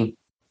you're making.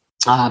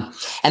 And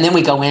then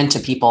we go into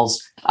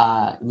people's,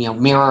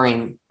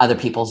 mirroring other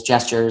people's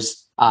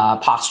gestures,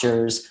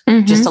 postures,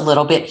 just a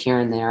little bit here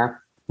and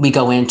there. We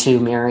go into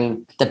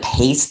mirroring the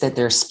pace that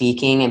they're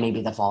speaking and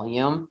maybe the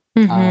volume.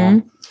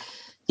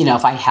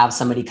 If I have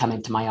somebody come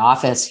into my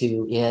office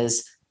who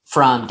is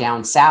from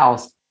down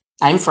south,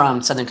 I'm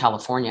from Southern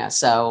California,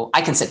 so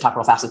I can talk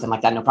real fast with them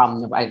like that, no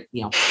problem. But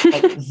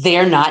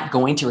they're not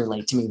going to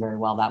relate to me very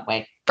well that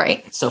way.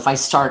 Right. So if I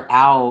start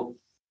out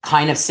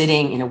kind of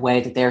sitting in a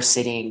way that they're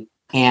sitting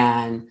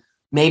and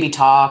maybe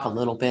talk a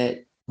little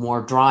bit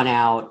more drawn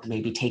out,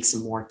 maybe take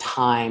some more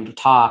time to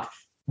talk,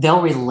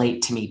 they'll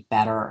relate to me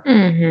better.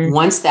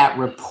 Once that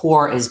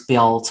rapport is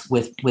built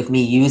with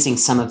me using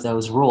some of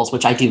those rules,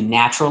 which I do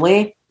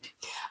naturally.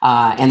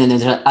 And then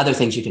there's other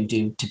things you can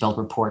do to build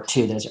rapport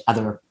too. There's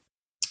other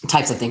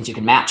types of things you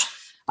can match.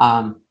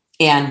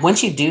 And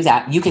once you do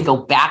that, you can go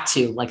back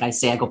to, like I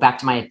say, I go back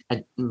to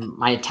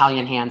my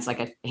Italian hands,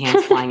 like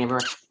hands flying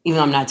everywhere, even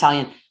though I'm not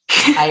Italian.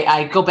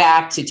 I go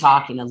back to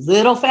talking a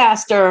little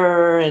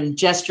faster and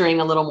gesturing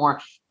a little more.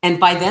 And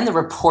by then the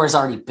rapport is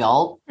already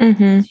built.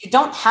 Mm-hmm. You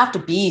don't have to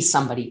be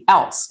somebody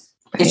else.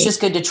 Right. It's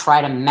just good to try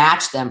to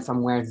match them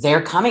from where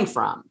they're coming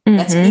from. Mm-hmm.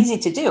 That's easy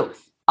to do.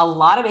 A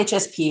lot of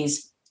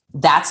HSPs,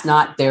 that's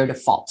not their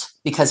default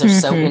because they're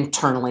so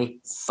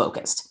internally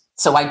focused.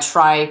 So I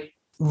try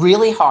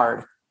really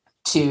hard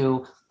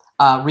to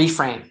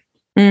reframe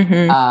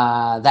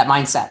that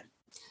mindset.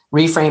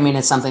 Reframing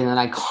is something that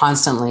I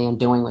constantly am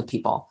doing with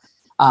people.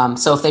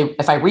 So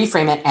if I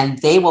reframe it and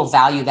they will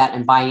value that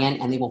and buy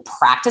in and they will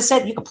practice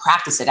it, you can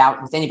practice it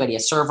out with anybody, a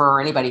server or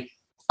anybody,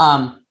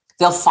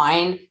 they'll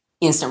find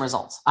instant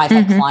results. I've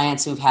had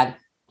clients who've had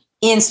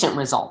instant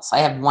results. I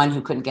have one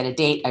who couldn't get a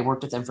date. I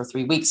worked with him for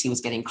 3 weeks. He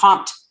was getting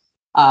comped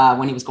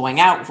when he was going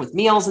out with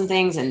meals and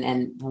things.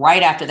 And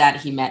right after that,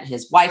 he met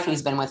his wife, who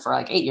he's been with for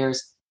like 8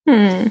 years.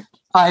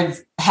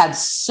 I've had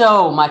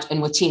so much,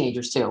 and with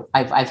teenagers too.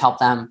 I've helped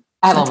them.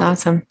 That's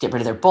awesome. Get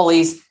rid of their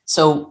bullies.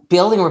 So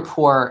building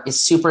rapport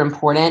is super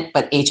important,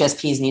 but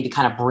HSPs need to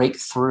kind of break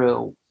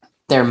through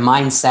their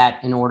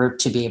mindset in order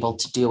to be able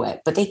to do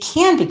it. But they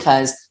can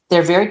because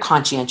they're very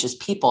conscientious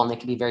people and they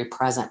can be very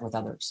present with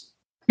others.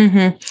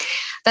 Mm-hmm.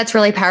 That's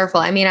really powerful.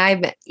 I mean,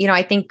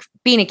 I think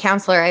being a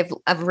counselor,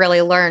 I've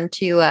really learned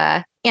to,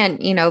 and,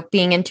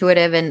 being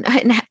intuitive and,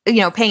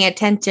 paying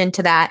attention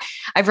to that,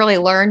 I've really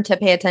learned to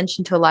pay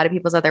attention to a lot of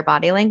people's other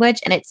body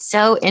language. And it's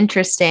so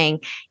interesting,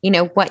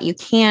 what you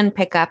can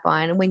pick up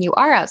on when you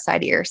are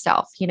outside of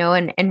yourself,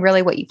 and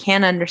really what you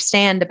can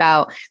understand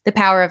about the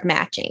power of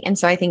matching. And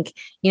so I think,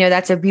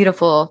 that's a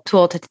beautiful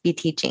tool to be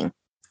teaching.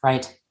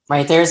 Right.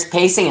 There's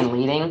pacing and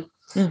leading.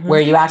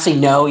 Where you actually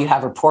know you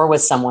have rapport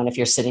with someone if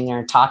you're sitting there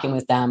and talking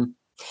with them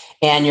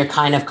and you're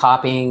kind of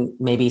copying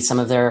maybe some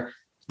of their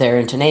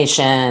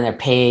intonation, their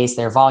pace,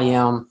 their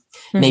volume,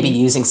 maybe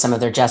using some of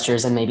their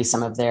gestures and maybe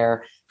some of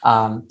their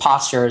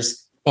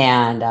postures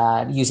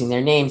and using their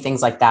name,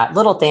 things like that,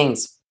 little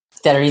things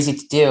that are easy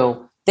to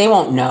do. They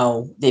won't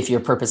know if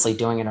you're purposely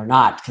doing it or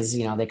not because,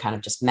 they kind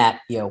of just met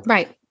you.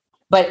 Right.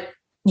 But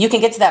you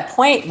can get to that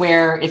point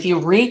where if you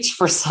reach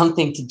for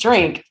something to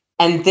drink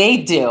and they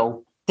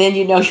do, then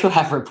you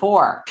have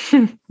rapport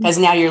because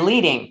now you're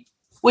leading,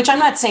 which I'm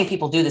not saying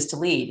people do this to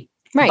lead,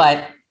 right.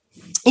 But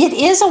it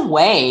is a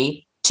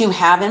way to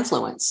have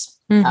influence.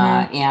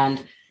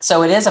 And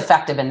so it is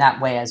effective in that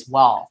way as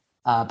well.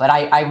 But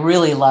I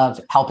really love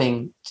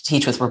helping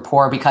teach with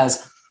rapport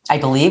because I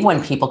believe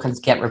when people can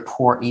get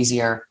rapport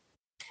easier,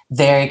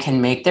 they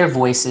can make their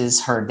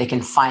voices heard. They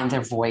can find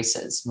their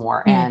voices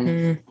more.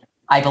 And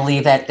I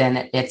believe that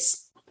then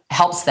it's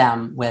helps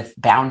them with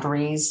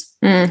boundaries,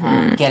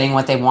 getting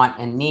what they want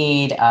and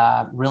need,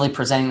 really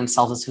presenting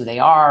themselves as who they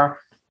are,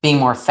 being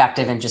more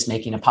effective and just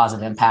making a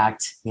positive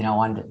impact,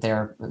 on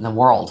in the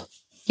world.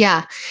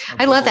 Yeah,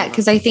 I love that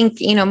because I think,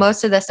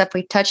 most of the stuff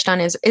we touched on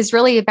is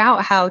really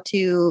about how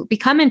to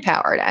become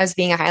empowered as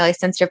being a highly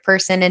sensitive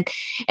person. And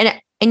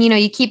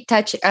you keep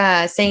saying,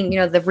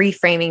 the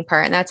reframing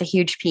part, and that's a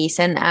huge piece.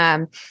 And,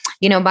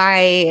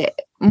 my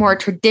more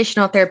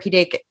traditional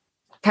therapeutic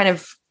kind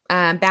of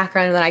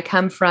background that I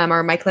come from,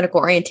 or my clinical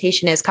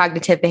orientation is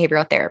cognitive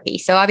behavioral therapy.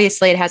 So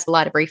obviously it has a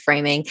lot of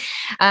reframing,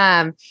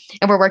 and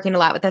we're working a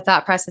lot with the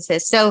thought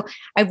processes. So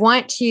I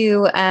want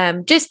to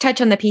just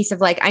touch on the piece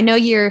of I know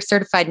you're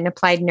certified in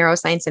applied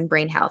neuroscience and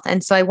brain health.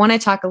 And so I want to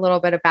talk a little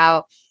bit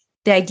about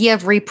the idea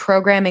of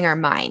reprogramming our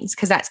minds,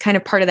 because that's kind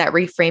of part of that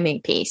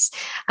reframing piece.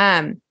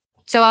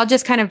 So I'll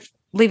just kind of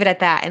leave it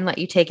at that and let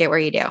you take it where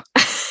you do.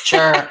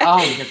 Sure.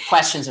 Oh, your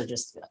questions are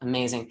just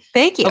amazing.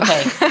 Thank you.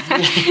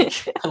 Okay.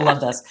 I love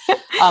this.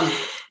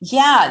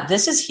 Yeah,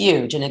 this is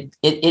huge. And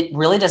it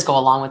really does go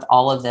along with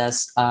all of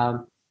this.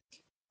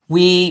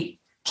 We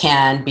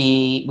have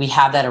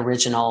that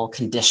original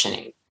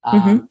conditioning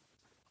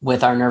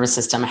with our nervous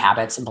system,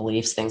 habits and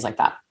beliefs, things like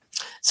that.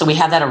 So we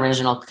have that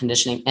original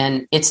conditioning,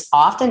 and it's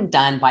often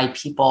done by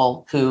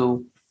people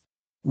who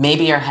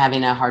maybe are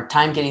having a hard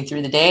time getting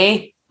through the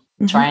day,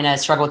 trying to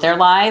struggle with their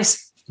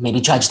lives, maybe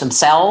judge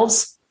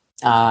themselves,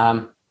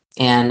 and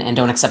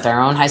don't accept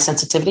their own high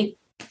sensitivity,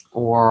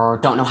 or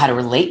don't know how to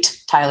relate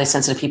to highly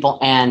sensitive people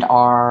and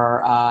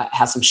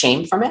have some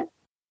shame from it,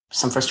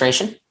 some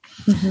frustration.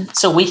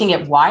 So we can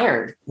get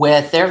wired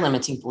with their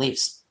limiting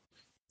beliefs.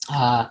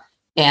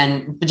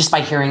 And just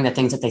by hearing the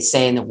things that they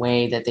say and the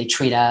way that they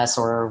treat us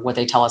or what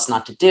they tell us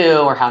not to do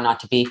or how not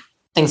to be,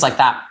 things like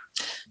that.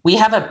 We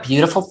have a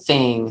beautiful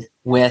thing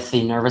with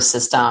the nervous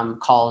system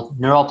called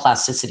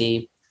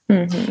neuroplasticity.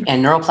 And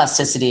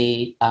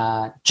neuroplasticity,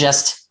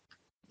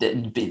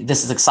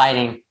 this is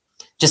exciting.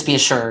 Just be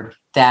assured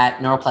that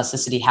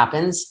neuroplasticity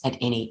happens at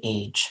any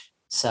age.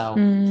 So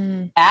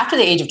after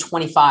the age of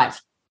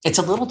 25, it's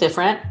a little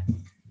different.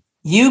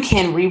 You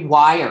can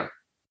rewire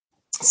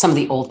some of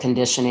the old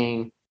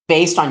conditioning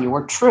based on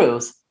your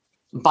truth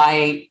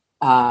by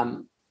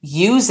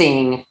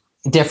using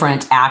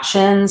different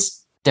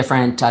actions,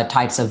 different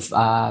types of,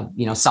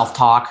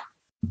 self-talk,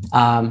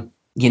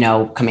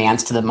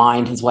 commands to the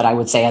mind is what I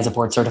would say as a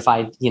board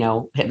certified,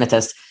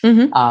 hypnotist.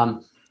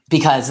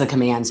 because the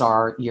commands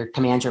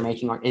you're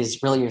making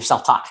is really your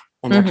self-talk,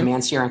 and their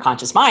commands to your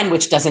unconscious mind,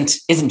 which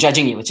isn't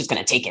judging you. It's just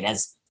going to take it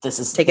as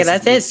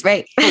this,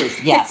 right?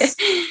 Yes,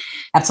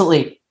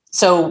 absolutely.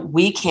 So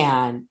we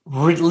can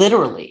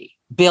literally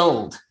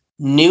build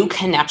new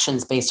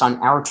connections based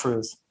on our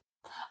truth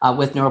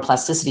with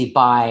neuroplasticity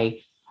by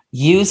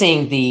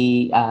using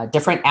the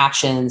different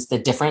actions, the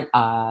different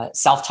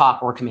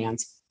self-talk or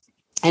commands,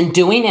 and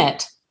doing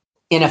it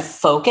in a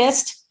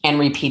focused and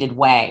repeated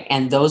way.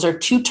 And those are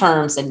two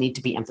terms that need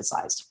to be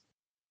emphasized.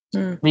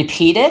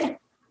 Repeated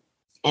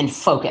and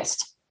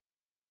focused.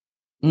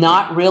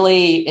 Not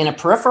really in a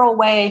peripheral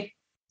way,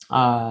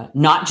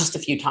 not just a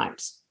few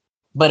times,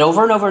 but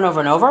over and over and over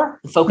and over,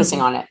 and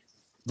focusing on it.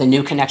 The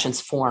new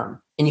connections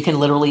form, and you can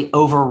literally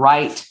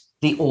overwrite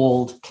the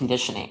old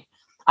conditioning.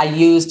 I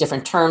use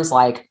different terms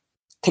like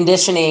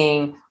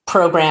conditioning,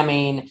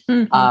 programming,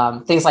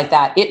 things like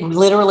that. It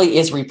literally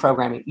is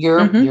reprogramming.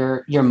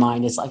 Your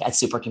mind is like a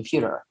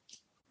supercomputer.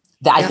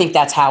 I think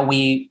that's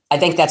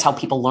how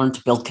people learn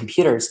to build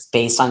computers,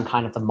 based on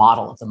kind of the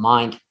model of the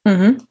mind.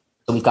 So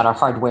we've got our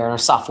hardware and our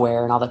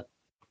software and all that.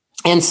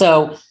 And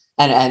so,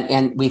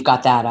 and we've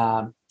got that,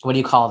 what do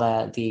you call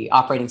the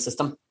operating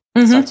system?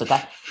 Starts with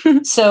that.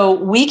 So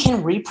we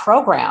can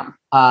reprogram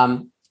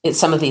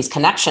some of these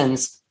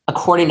connections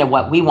according to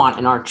what we want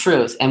in our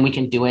truth. And we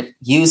can do it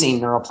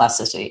using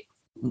neuroplasticity.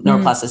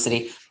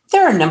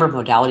 There are a number of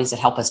modalities that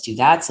help us do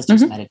that, such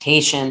as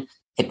meditation,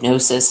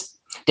 hypnosis,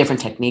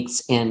 different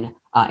techniques in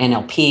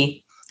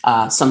NLP,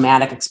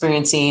 somatic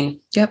experiencing,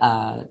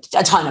 a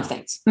ton of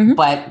things,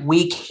 but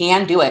we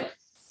can do it.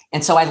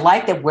 And so I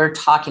like that we're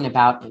talking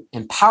about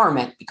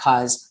empowerment,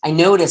 because I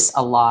notice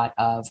a lot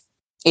of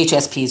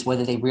HSPs,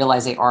 whether they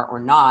realize they are or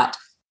not,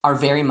 are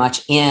very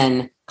much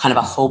in kind of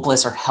a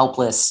hopeless or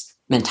helpless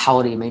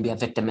mentality, maybe a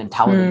victim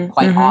mentality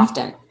quite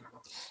often.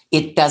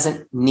 It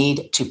doesn't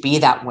need to be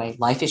that way.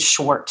 Life is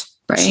short.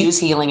 Right. Choose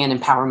healing and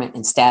empowerment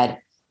instead.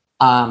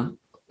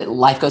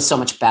 Life goes so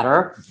much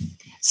better.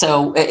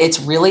 So it's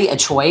really a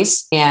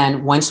choice.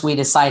 And once we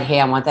decide, hey,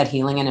 I want that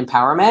healing and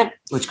empowerment,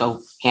 which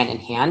go hand in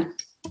hand,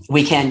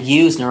 we can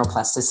use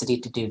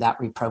neuroplasticity to do that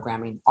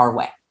reprogramming our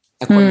way,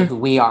 according to who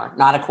we are,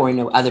 not according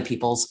to other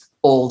people's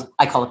old,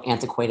 I call it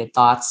antiquated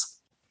thoughts.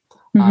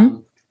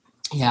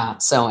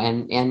 So,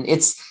 and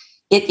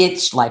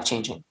it's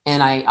life-changing.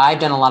 And I've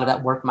done a lot of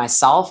that work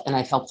myself, and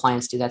I've helped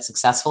clients do that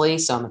successfully.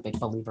 So I'm a big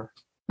believer.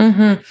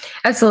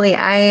 Absolutely.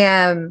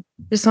 I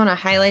just want to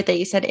highlight that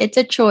you said it's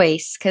a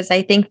choice, because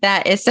I think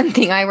that is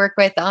something I work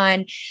with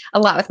on a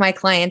lot with my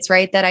clients,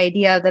 right? That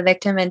idea of the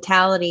victim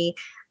mentality.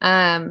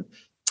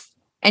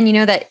 And you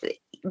know that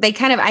they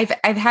kind of,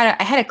 I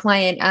had a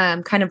client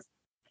kind of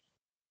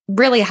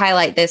really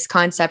highlight this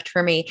concept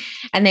for me.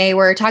 And they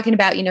were talking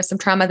about, some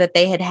trauma that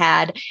they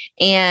had.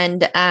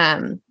 And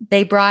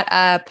they brought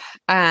up,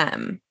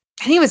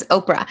 I think it was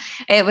Oprah.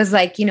 It was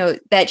like,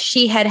 that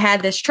she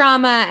had this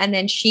trauma, and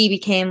then she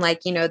became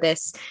like,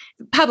 this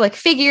public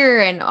figure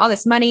and all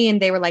this money.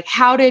 And they were like,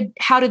 how did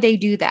they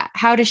do that?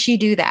 How does she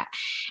do that?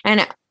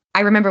 And I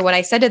remember what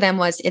I said to them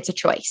was, it's a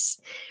choice,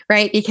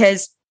 right?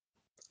 Because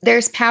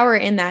there's power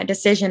in that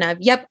decision of,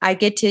 yep, I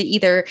get to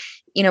either,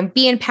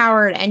 be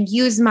empowered and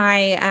use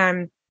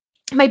my,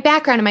 my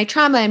background and my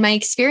trauma and my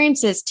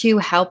experiences to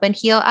help and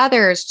heal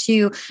others,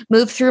 to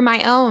move through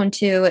my own,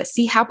 to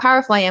see how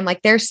powerful I am.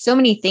 Like, there's so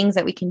many things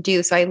that we can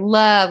do. So I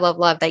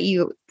love that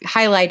you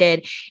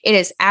highlighted. It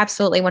is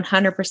absolutely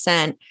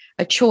 100%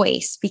 a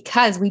choice,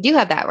 because we do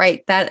have that,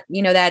 right? That,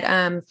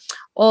 that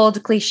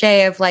old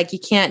cliche of like, you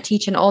can't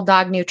teach an old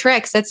dog new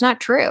tricks. That's not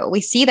true.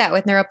 We see that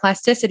with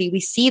neuroplasticity. We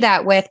see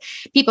that with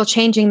people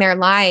changing their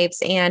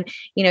lives and,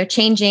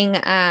 changing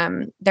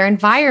their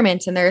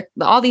environment and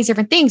all these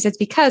different things. It's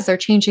because they're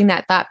changing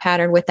that thought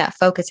pattern with that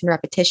focus and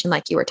repetition,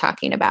 like you were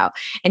talking about,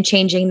 and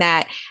changing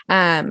that,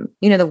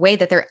 the way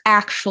that they're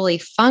actually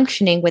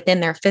functioning within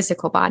their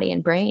physical body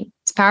and brain.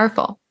 It's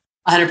powerful.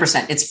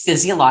 100%. It's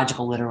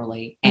physiological,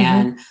 literally.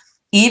 And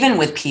even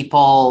with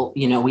people,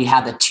 we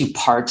have the two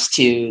parts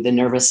to the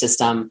nervous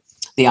system.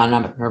 The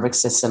autonomic nervous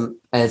system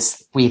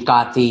is, we've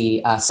got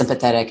the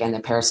sympathetic and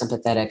the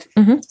parasympathetic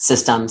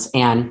systems.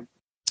 And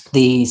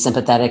the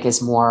sympathetic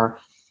is more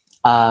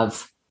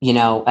of,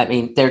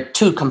 they're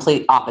two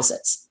complete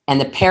opposites.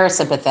 And the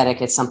parasympathetic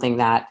is something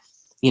that,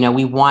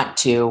 we want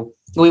to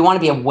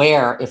be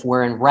aware if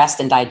we're in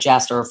rest and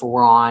digest, or if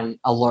we're on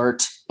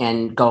alert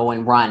and go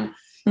and run.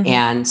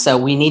 And so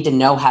we need to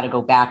know how to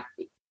go back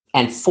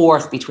and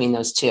forth between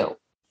those two.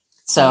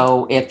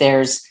 So if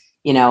there's,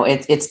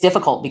 it's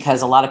difficult,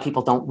 because a lot of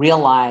people don't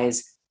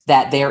realize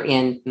that they're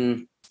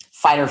in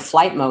fight or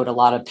flight mode a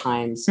lot of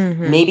times.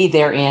 Maybe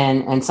they're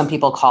in, and some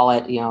people call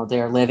it,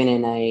 they're living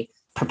in a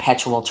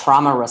perpetual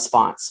trauma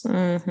response.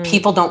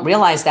 People don't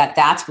realize that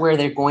that's where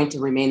they're going to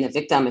remain the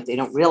victim if they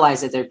don't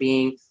realize that they're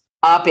being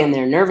up in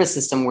their nervous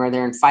system where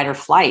they're in fight or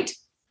flight.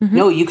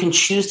 No, you can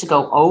choose to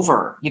go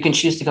over. You can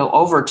choose to go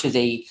over to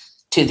the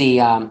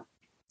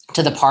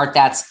part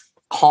that's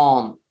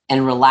calm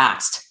and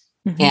relaxed,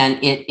 and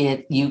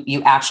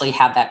you actually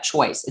have that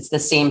choice. It's the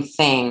same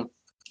thing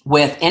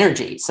with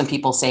energy. Some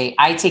people say,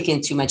 I take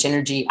in too much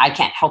energy. I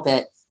can't help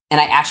it. And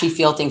I actually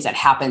feel things that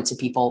happen to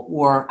people,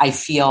 or I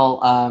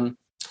feel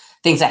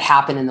things that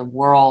happen in the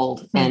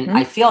world. And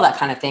I feel that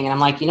kind of thing. And I'm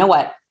like, you know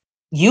what?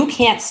 You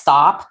can't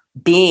stop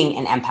being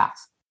an empath.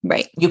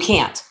 Right. You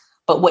can't.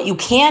 But what you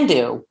can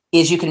do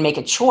is you can make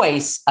a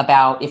choice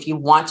about if you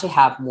want to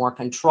have more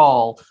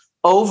control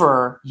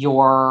over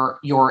your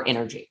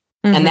energy.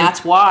 And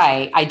that's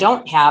why I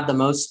don't have the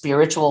most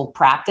spiritual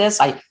practice.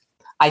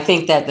 I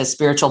think that the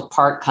spiritual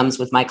part comes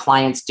with my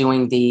clients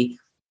doing the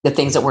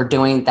things that we're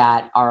doing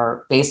that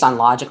are based on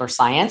logic or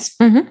science,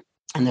 and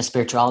the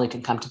spirituality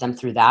can come to them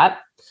through that.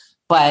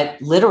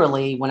 But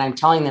literally, when I'm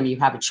telling them you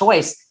have a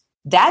choice,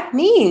 that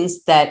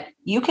means that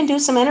you can do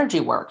some energy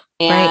work,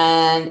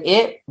 and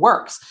it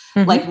works.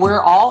 Like,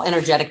 we're all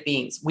energetic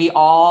beings. We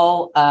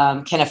all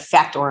can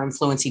affect or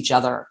influence each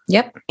other.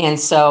 Yep. And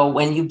so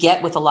when you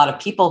get with a lot of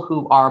people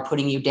who are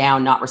putting you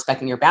down, not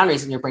respecting your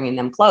boundaries, and you're bringing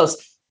them close,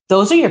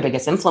 those are your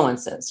biggest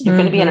influences. You're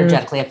going to be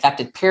energetically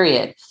affected,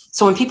 period.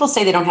 So when people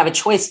say they don't have a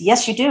choice,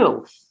 yes, you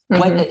do.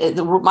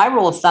 My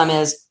rule of thumb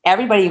is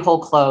everybody you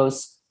hold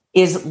close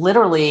is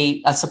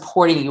literally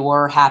supporting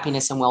your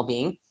happiness and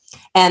well-being.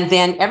 And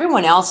then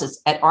everyone else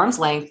is at arm's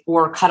length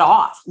or cut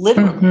off,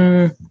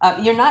 literally.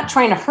 You're not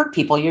trying to hurt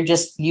people. You're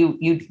just,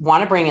 you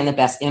want to bring in the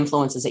best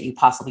influences that you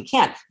possibly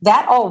can.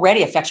 That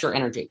already affects your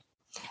energy.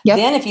 Yep.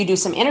 Then if you do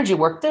some energy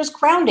work, there's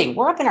grounding.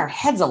 We're up in our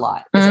heads a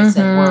lot. As I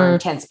said, we're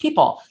intense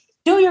people.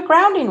 Do your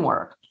grounding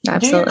work.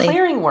 Absolutely. Do your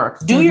clearing work.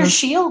 Do your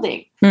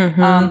shielding.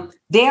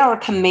 They are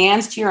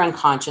commands to your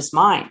unconscious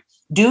mind.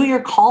 Do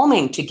your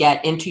calming to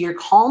get into your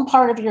calm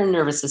part of your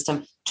nervous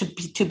system,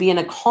 to be in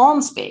a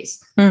calm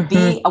space.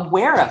 Be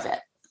aware of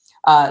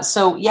it.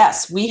 So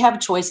yes, we have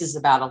choices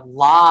about a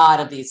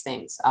lot of these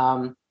things.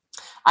 I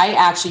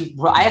actually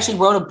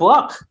wrote a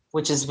book,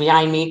 which is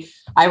behind me.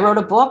 I wrote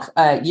a book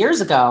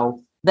years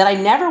ago that I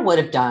never would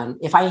have done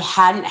if I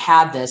hadn't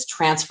had this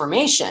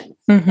transformation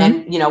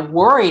and,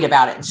 worried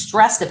about it and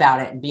stressed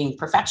about it and being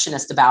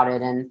perfectionist about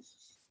it and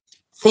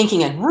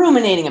thinking and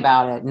ruminating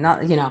about it. Not,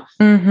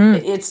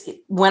 it's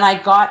when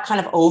I got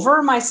kind of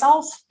over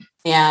myself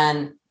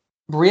and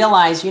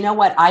realized, you know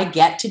what, I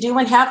get to do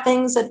and have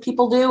things that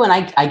people do. And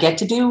I get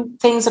to do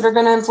things that are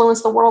going to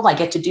influence the world. I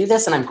get to do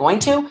this and I'm going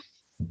to.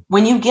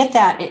 When you get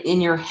that in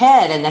your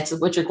head and that's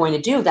what you're going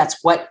to do,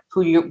 that's what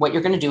you're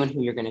going to do and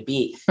who you're going to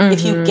be.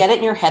 If you get it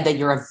in your head that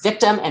you're a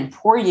victim and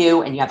poor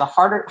you and you have the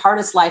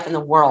hardest life in the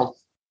world,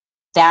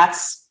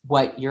 that's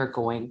what you're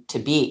going to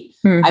be.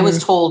 I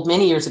was told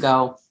many years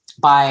ago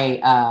by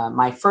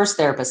my first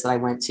therapist that I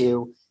went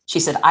to.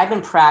 She said, I've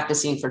been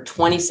practicing for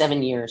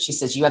 27 years. She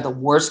says, you had the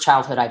worst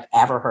childhood I've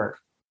ever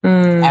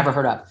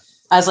heard of.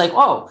 I was like,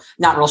 oh,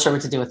 not real sure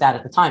what to do with that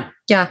at the time.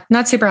 Yeah.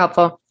 Not super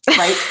helpful.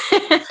 Right.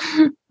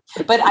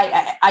 But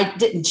I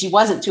didn't, she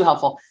wasn't too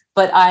helpful,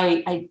 but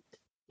I,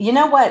 you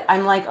know what?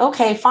 I'm like,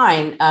 okay,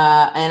 fine.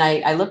 And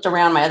I looked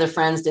around, my other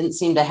friends didn't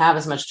seem to have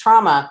as much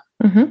trauma,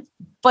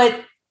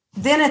 but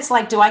then it's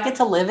like, do I get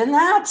to live in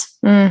that?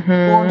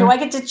 Or do I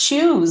get to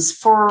choose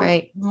for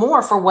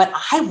more for what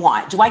I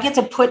want? Do I get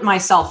to put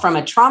myself from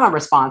a trauma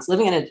response,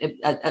 living in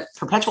a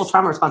perpetual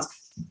trauma response,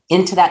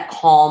 into that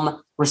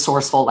calm,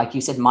 resourceful, like you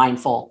said,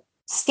 mindful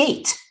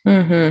state?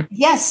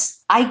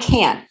 Yes, I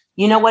can.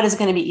 You know what is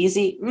going to be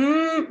easy?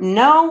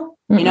 No.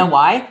 You know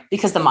why?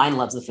 Because the mind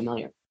loves the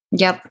familiar.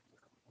 Yep.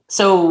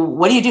 So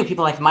what do you do?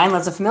 People are like, mind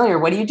loves the familiar.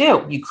 What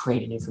do? You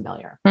create a new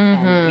familiar.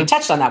 And we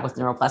touched on that with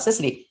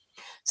neuroplasticity.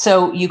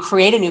 So you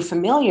create a new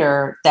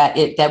familiar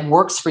that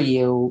works for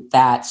you,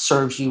 that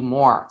serves you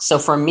more. So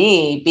for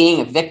me, being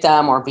a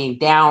victim or being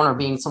down or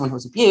being someone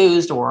who's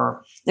abused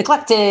or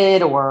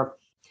neglected or,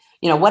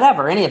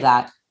 whatever, any of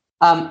that,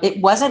 it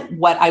wasn't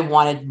what I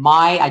wanted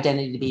my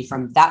identity to be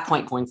from that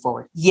point going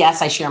forward.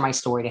 Yes, I share my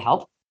story to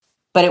help,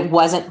 but it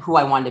wasn't who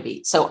I wanted to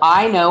be. So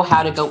I know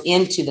how to go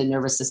into the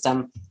nervous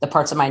system, the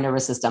parts of my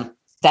nervous system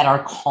that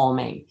are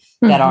calming,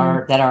 that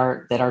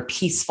are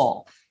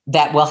peaceful,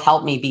 that will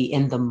help me be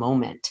in the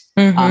moment.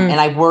 And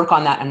I work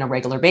on that on a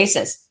regular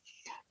basis.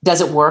 Does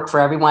it work for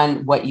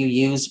everyone? What you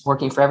use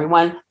working for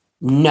everyone?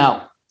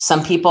 No.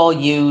 Some people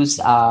use,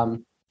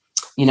 they'll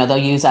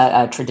use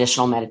a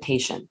traditional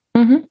meditation.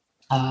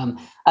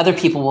 Other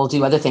people will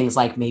do other things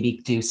like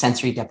maybe do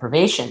sensory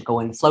deprivation, go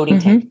in floating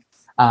tank.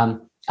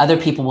 Other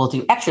people will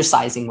do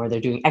exercising where they're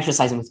doing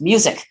exercising with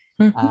music.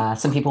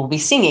 Some people will be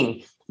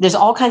singing. There's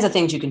all kinds of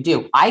things you can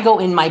do. I go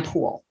in my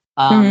pool.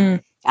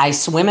 I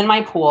swim in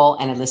my pool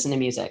and I listen to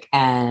music.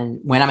 And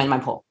when I'm in my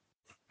pool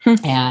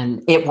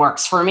and it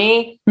works for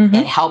me,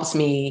 it helps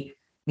me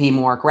be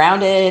more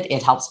grounded.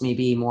 It helps me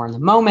be more in the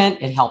moment.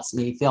 It helps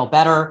me feel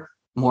better,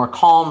 more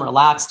calm,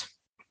 relaxed,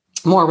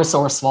 more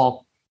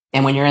resourceful.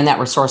 And when you're in that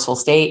resourceful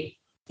state,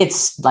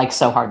 it's like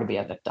so hard to be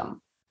a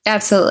victim.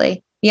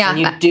 Absolutely. Yeah.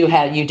 And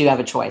you do have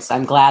a choice.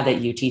 I'm glad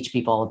that you teach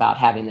people about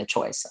having the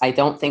choice. I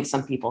don't think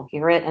some people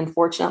hear it,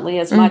 unfortunately,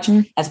 as much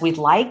as we'd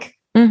like.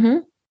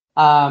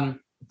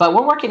 But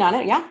we're working on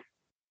it. Yeah.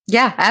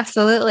 Yeah,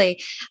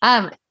 absolutely.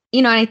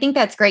 and I think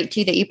that's great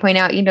too, that you point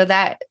out,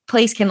 that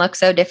place can look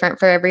so different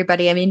for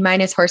everybody. I mean,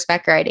 mine is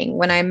horseback riding.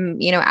 When I'm,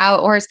 out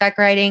horseback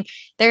riding,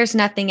 there's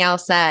nothing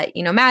else that,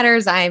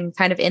 matters. I'm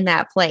kind of in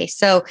that place.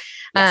 So,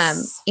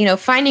 Yes.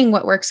 Finding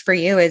what works for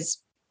you is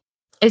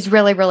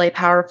really, really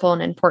powerful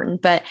and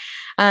important. But,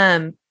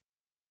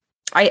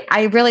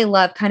 I really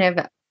love kind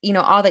of,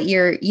 all that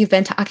you've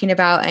been talking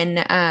about and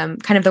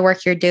kind of the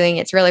work you're doing.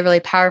 It's really, really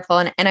powerful.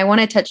 And I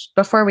want to touch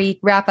before we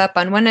wrap up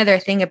on one other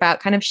thing about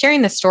kind of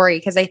sharing the story,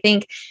 because I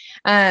think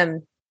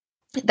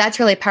that's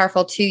really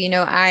powerful too.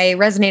 I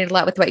resonated a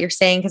lot with what you're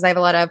saying because I have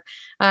a lot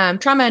of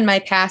trauma in my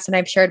past, and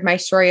I've shared my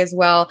story as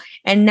well.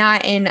 And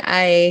not in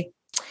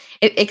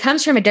it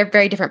comes from a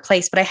very different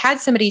place. But I had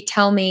somebody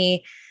tell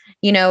me,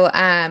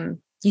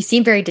 you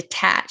seem very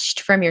detached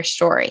from your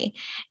story.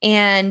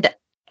 And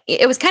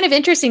it was kind of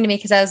interesting to me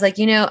because I was like,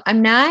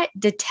 I'm not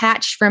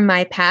detached from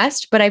my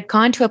past, but I've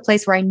gone to a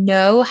place where I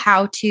know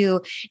how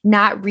to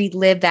not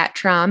relive that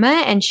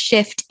trauma and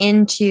shift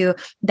into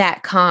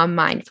that calm,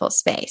 mindful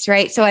space,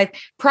 right? So I've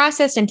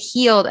processed and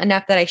healed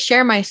enough that I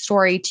share my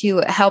story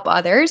to help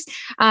others.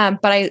 But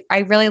I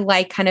really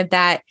like kind of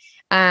that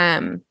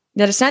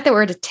it's not that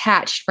we're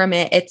detached from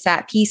it. It's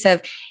that piece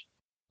of,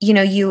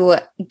 you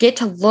get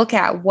to look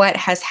at what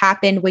has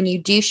happened when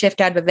you do shift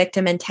out of a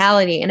victim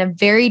mentality in a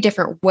very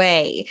different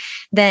way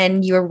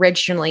than you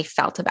originally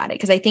felt about it.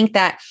 Because I think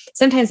that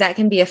sometimes that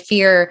can be a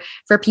fear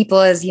for people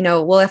as,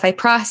 well, if I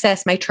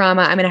process my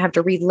trauma, I'm going to have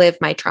to relive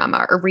my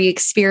trauma or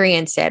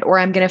re-experience it, or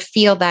I'm going to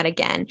feel that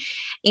again.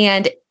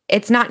 And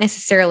it's not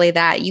necessarily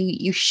that.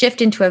 You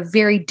shift into a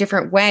very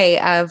different way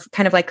of,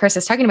 kind of like Chris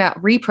is talking about,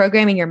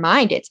 reprogramming your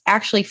mind. It's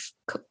actually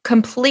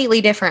completely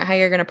different how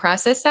you're going to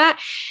process that.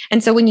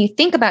 And so when you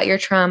think about your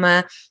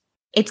trauma,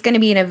 it's going to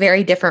be in a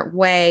very different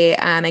way,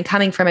 and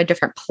coming from a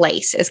different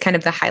place is kind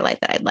of the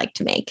highlight that I'd like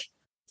to make.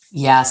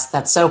 Yes,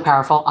 that's so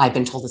powerful. I've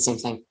been told the same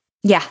thing.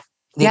 Yeah.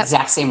 The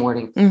exact same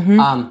wording.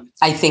 Mm-hmm.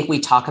 I think we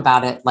talk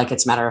about it like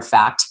it's matter of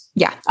fact.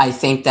 Yeah. I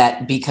think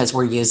that because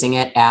we're using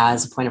it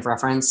as a point of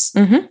reference,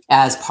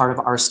 as part of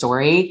our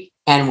story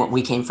and what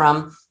we came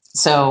from.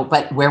 So,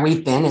 but where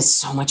we've been is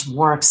so much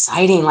more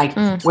exciting. Like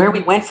where we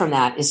went from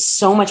that is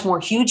so much more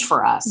huge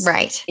for us.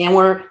 Right. And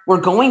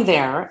we're going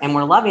there and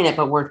we're loving it,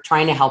 but we're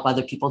trying to help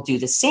other people do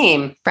the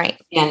same.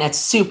 Right. And it's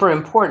super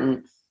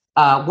important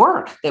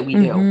work that we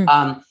do.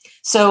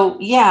 So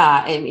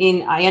yeah, I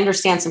mean, I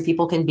understand some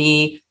people can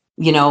be,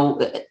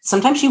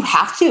 sometimes you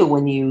have to,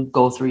 when you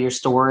go through your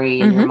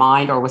story in your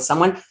mind or with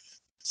someone,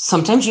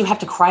 sometimes you have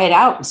to cry it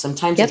out. And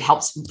sometimes it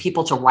helps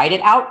people to write it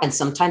out. And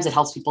sometimes it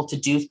helps people to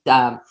do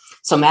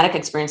somatic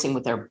experiencing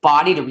with their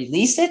body to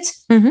release it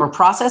or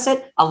process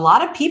it. A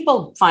lot of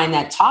people find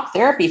that talk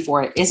therapy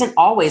for it isn't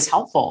always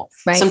helpful.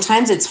 Right.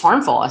 Sometimes it's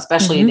harmful,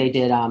 especially they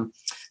did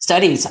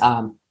studies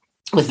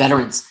with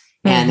veterans.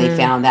 And they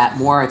found that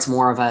it's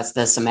more of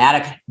the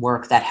somatic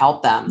work that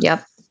helped them.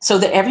 Yep. So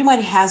that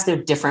everybody has their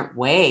different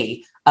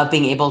way of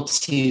being able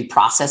to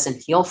process and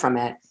heal from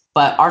it.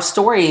 But our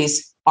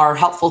stories are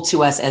helpful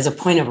to us as a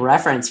point of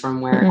reference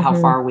from how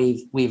far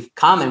we've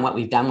come and what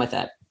we've done with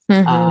it.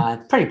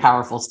 Pretty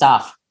powerful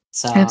stuff.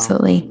 So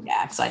absolutely.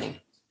 Yeah, exciting.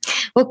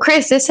 Well,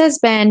 Chris, this has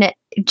been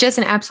just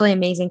an absolutely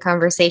amazing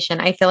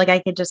conversation. I feel like I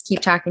could just keep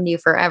talking to you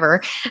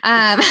forever.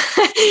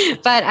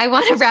 But I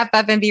want to wrap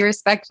up and be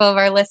respectful of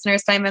our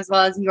listeners' time as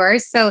well as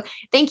yours. So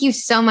thank you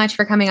so much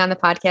for coming on the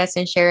podcast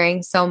and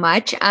sharing so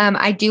much.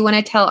 I do want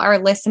to tell our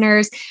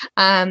listeners,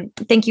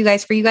 thank you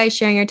guys for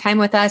sharing your time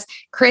with us.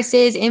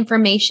 Chris's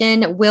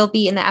information will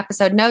be in the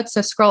episode notes.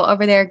 So scroll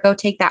over there, go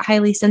take that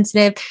highly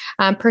sensitive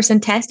person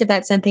test if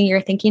that's something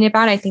you're thinking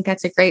about. I think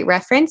that's a great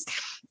reference.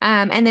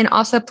 And then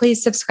also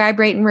please subscribe,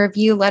 rate, and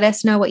review. Let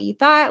us know what you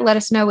thought. Let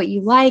us know what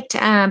you liked.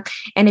 And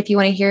if you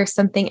want to hear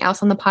something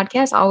else on the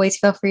podcast, always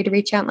feel free to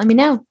reach out and let me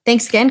know.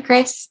 Thanks again,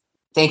 Chris.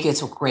 Thank you.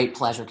 It's a great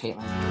pleasure,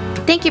 Caitlin.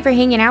 Thank you for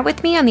hanging out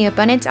with me on the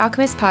Abundance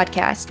Alchemist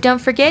podcast. Don't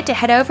forget to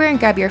head over and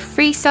grab your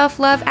free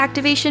self-love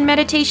activation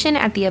meditation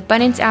at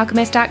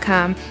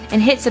theabundancealchemist.com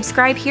and hit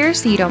subscribe here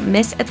so you don't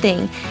miss a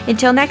thing.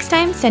 Until next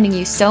time, sending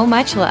you so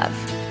much love.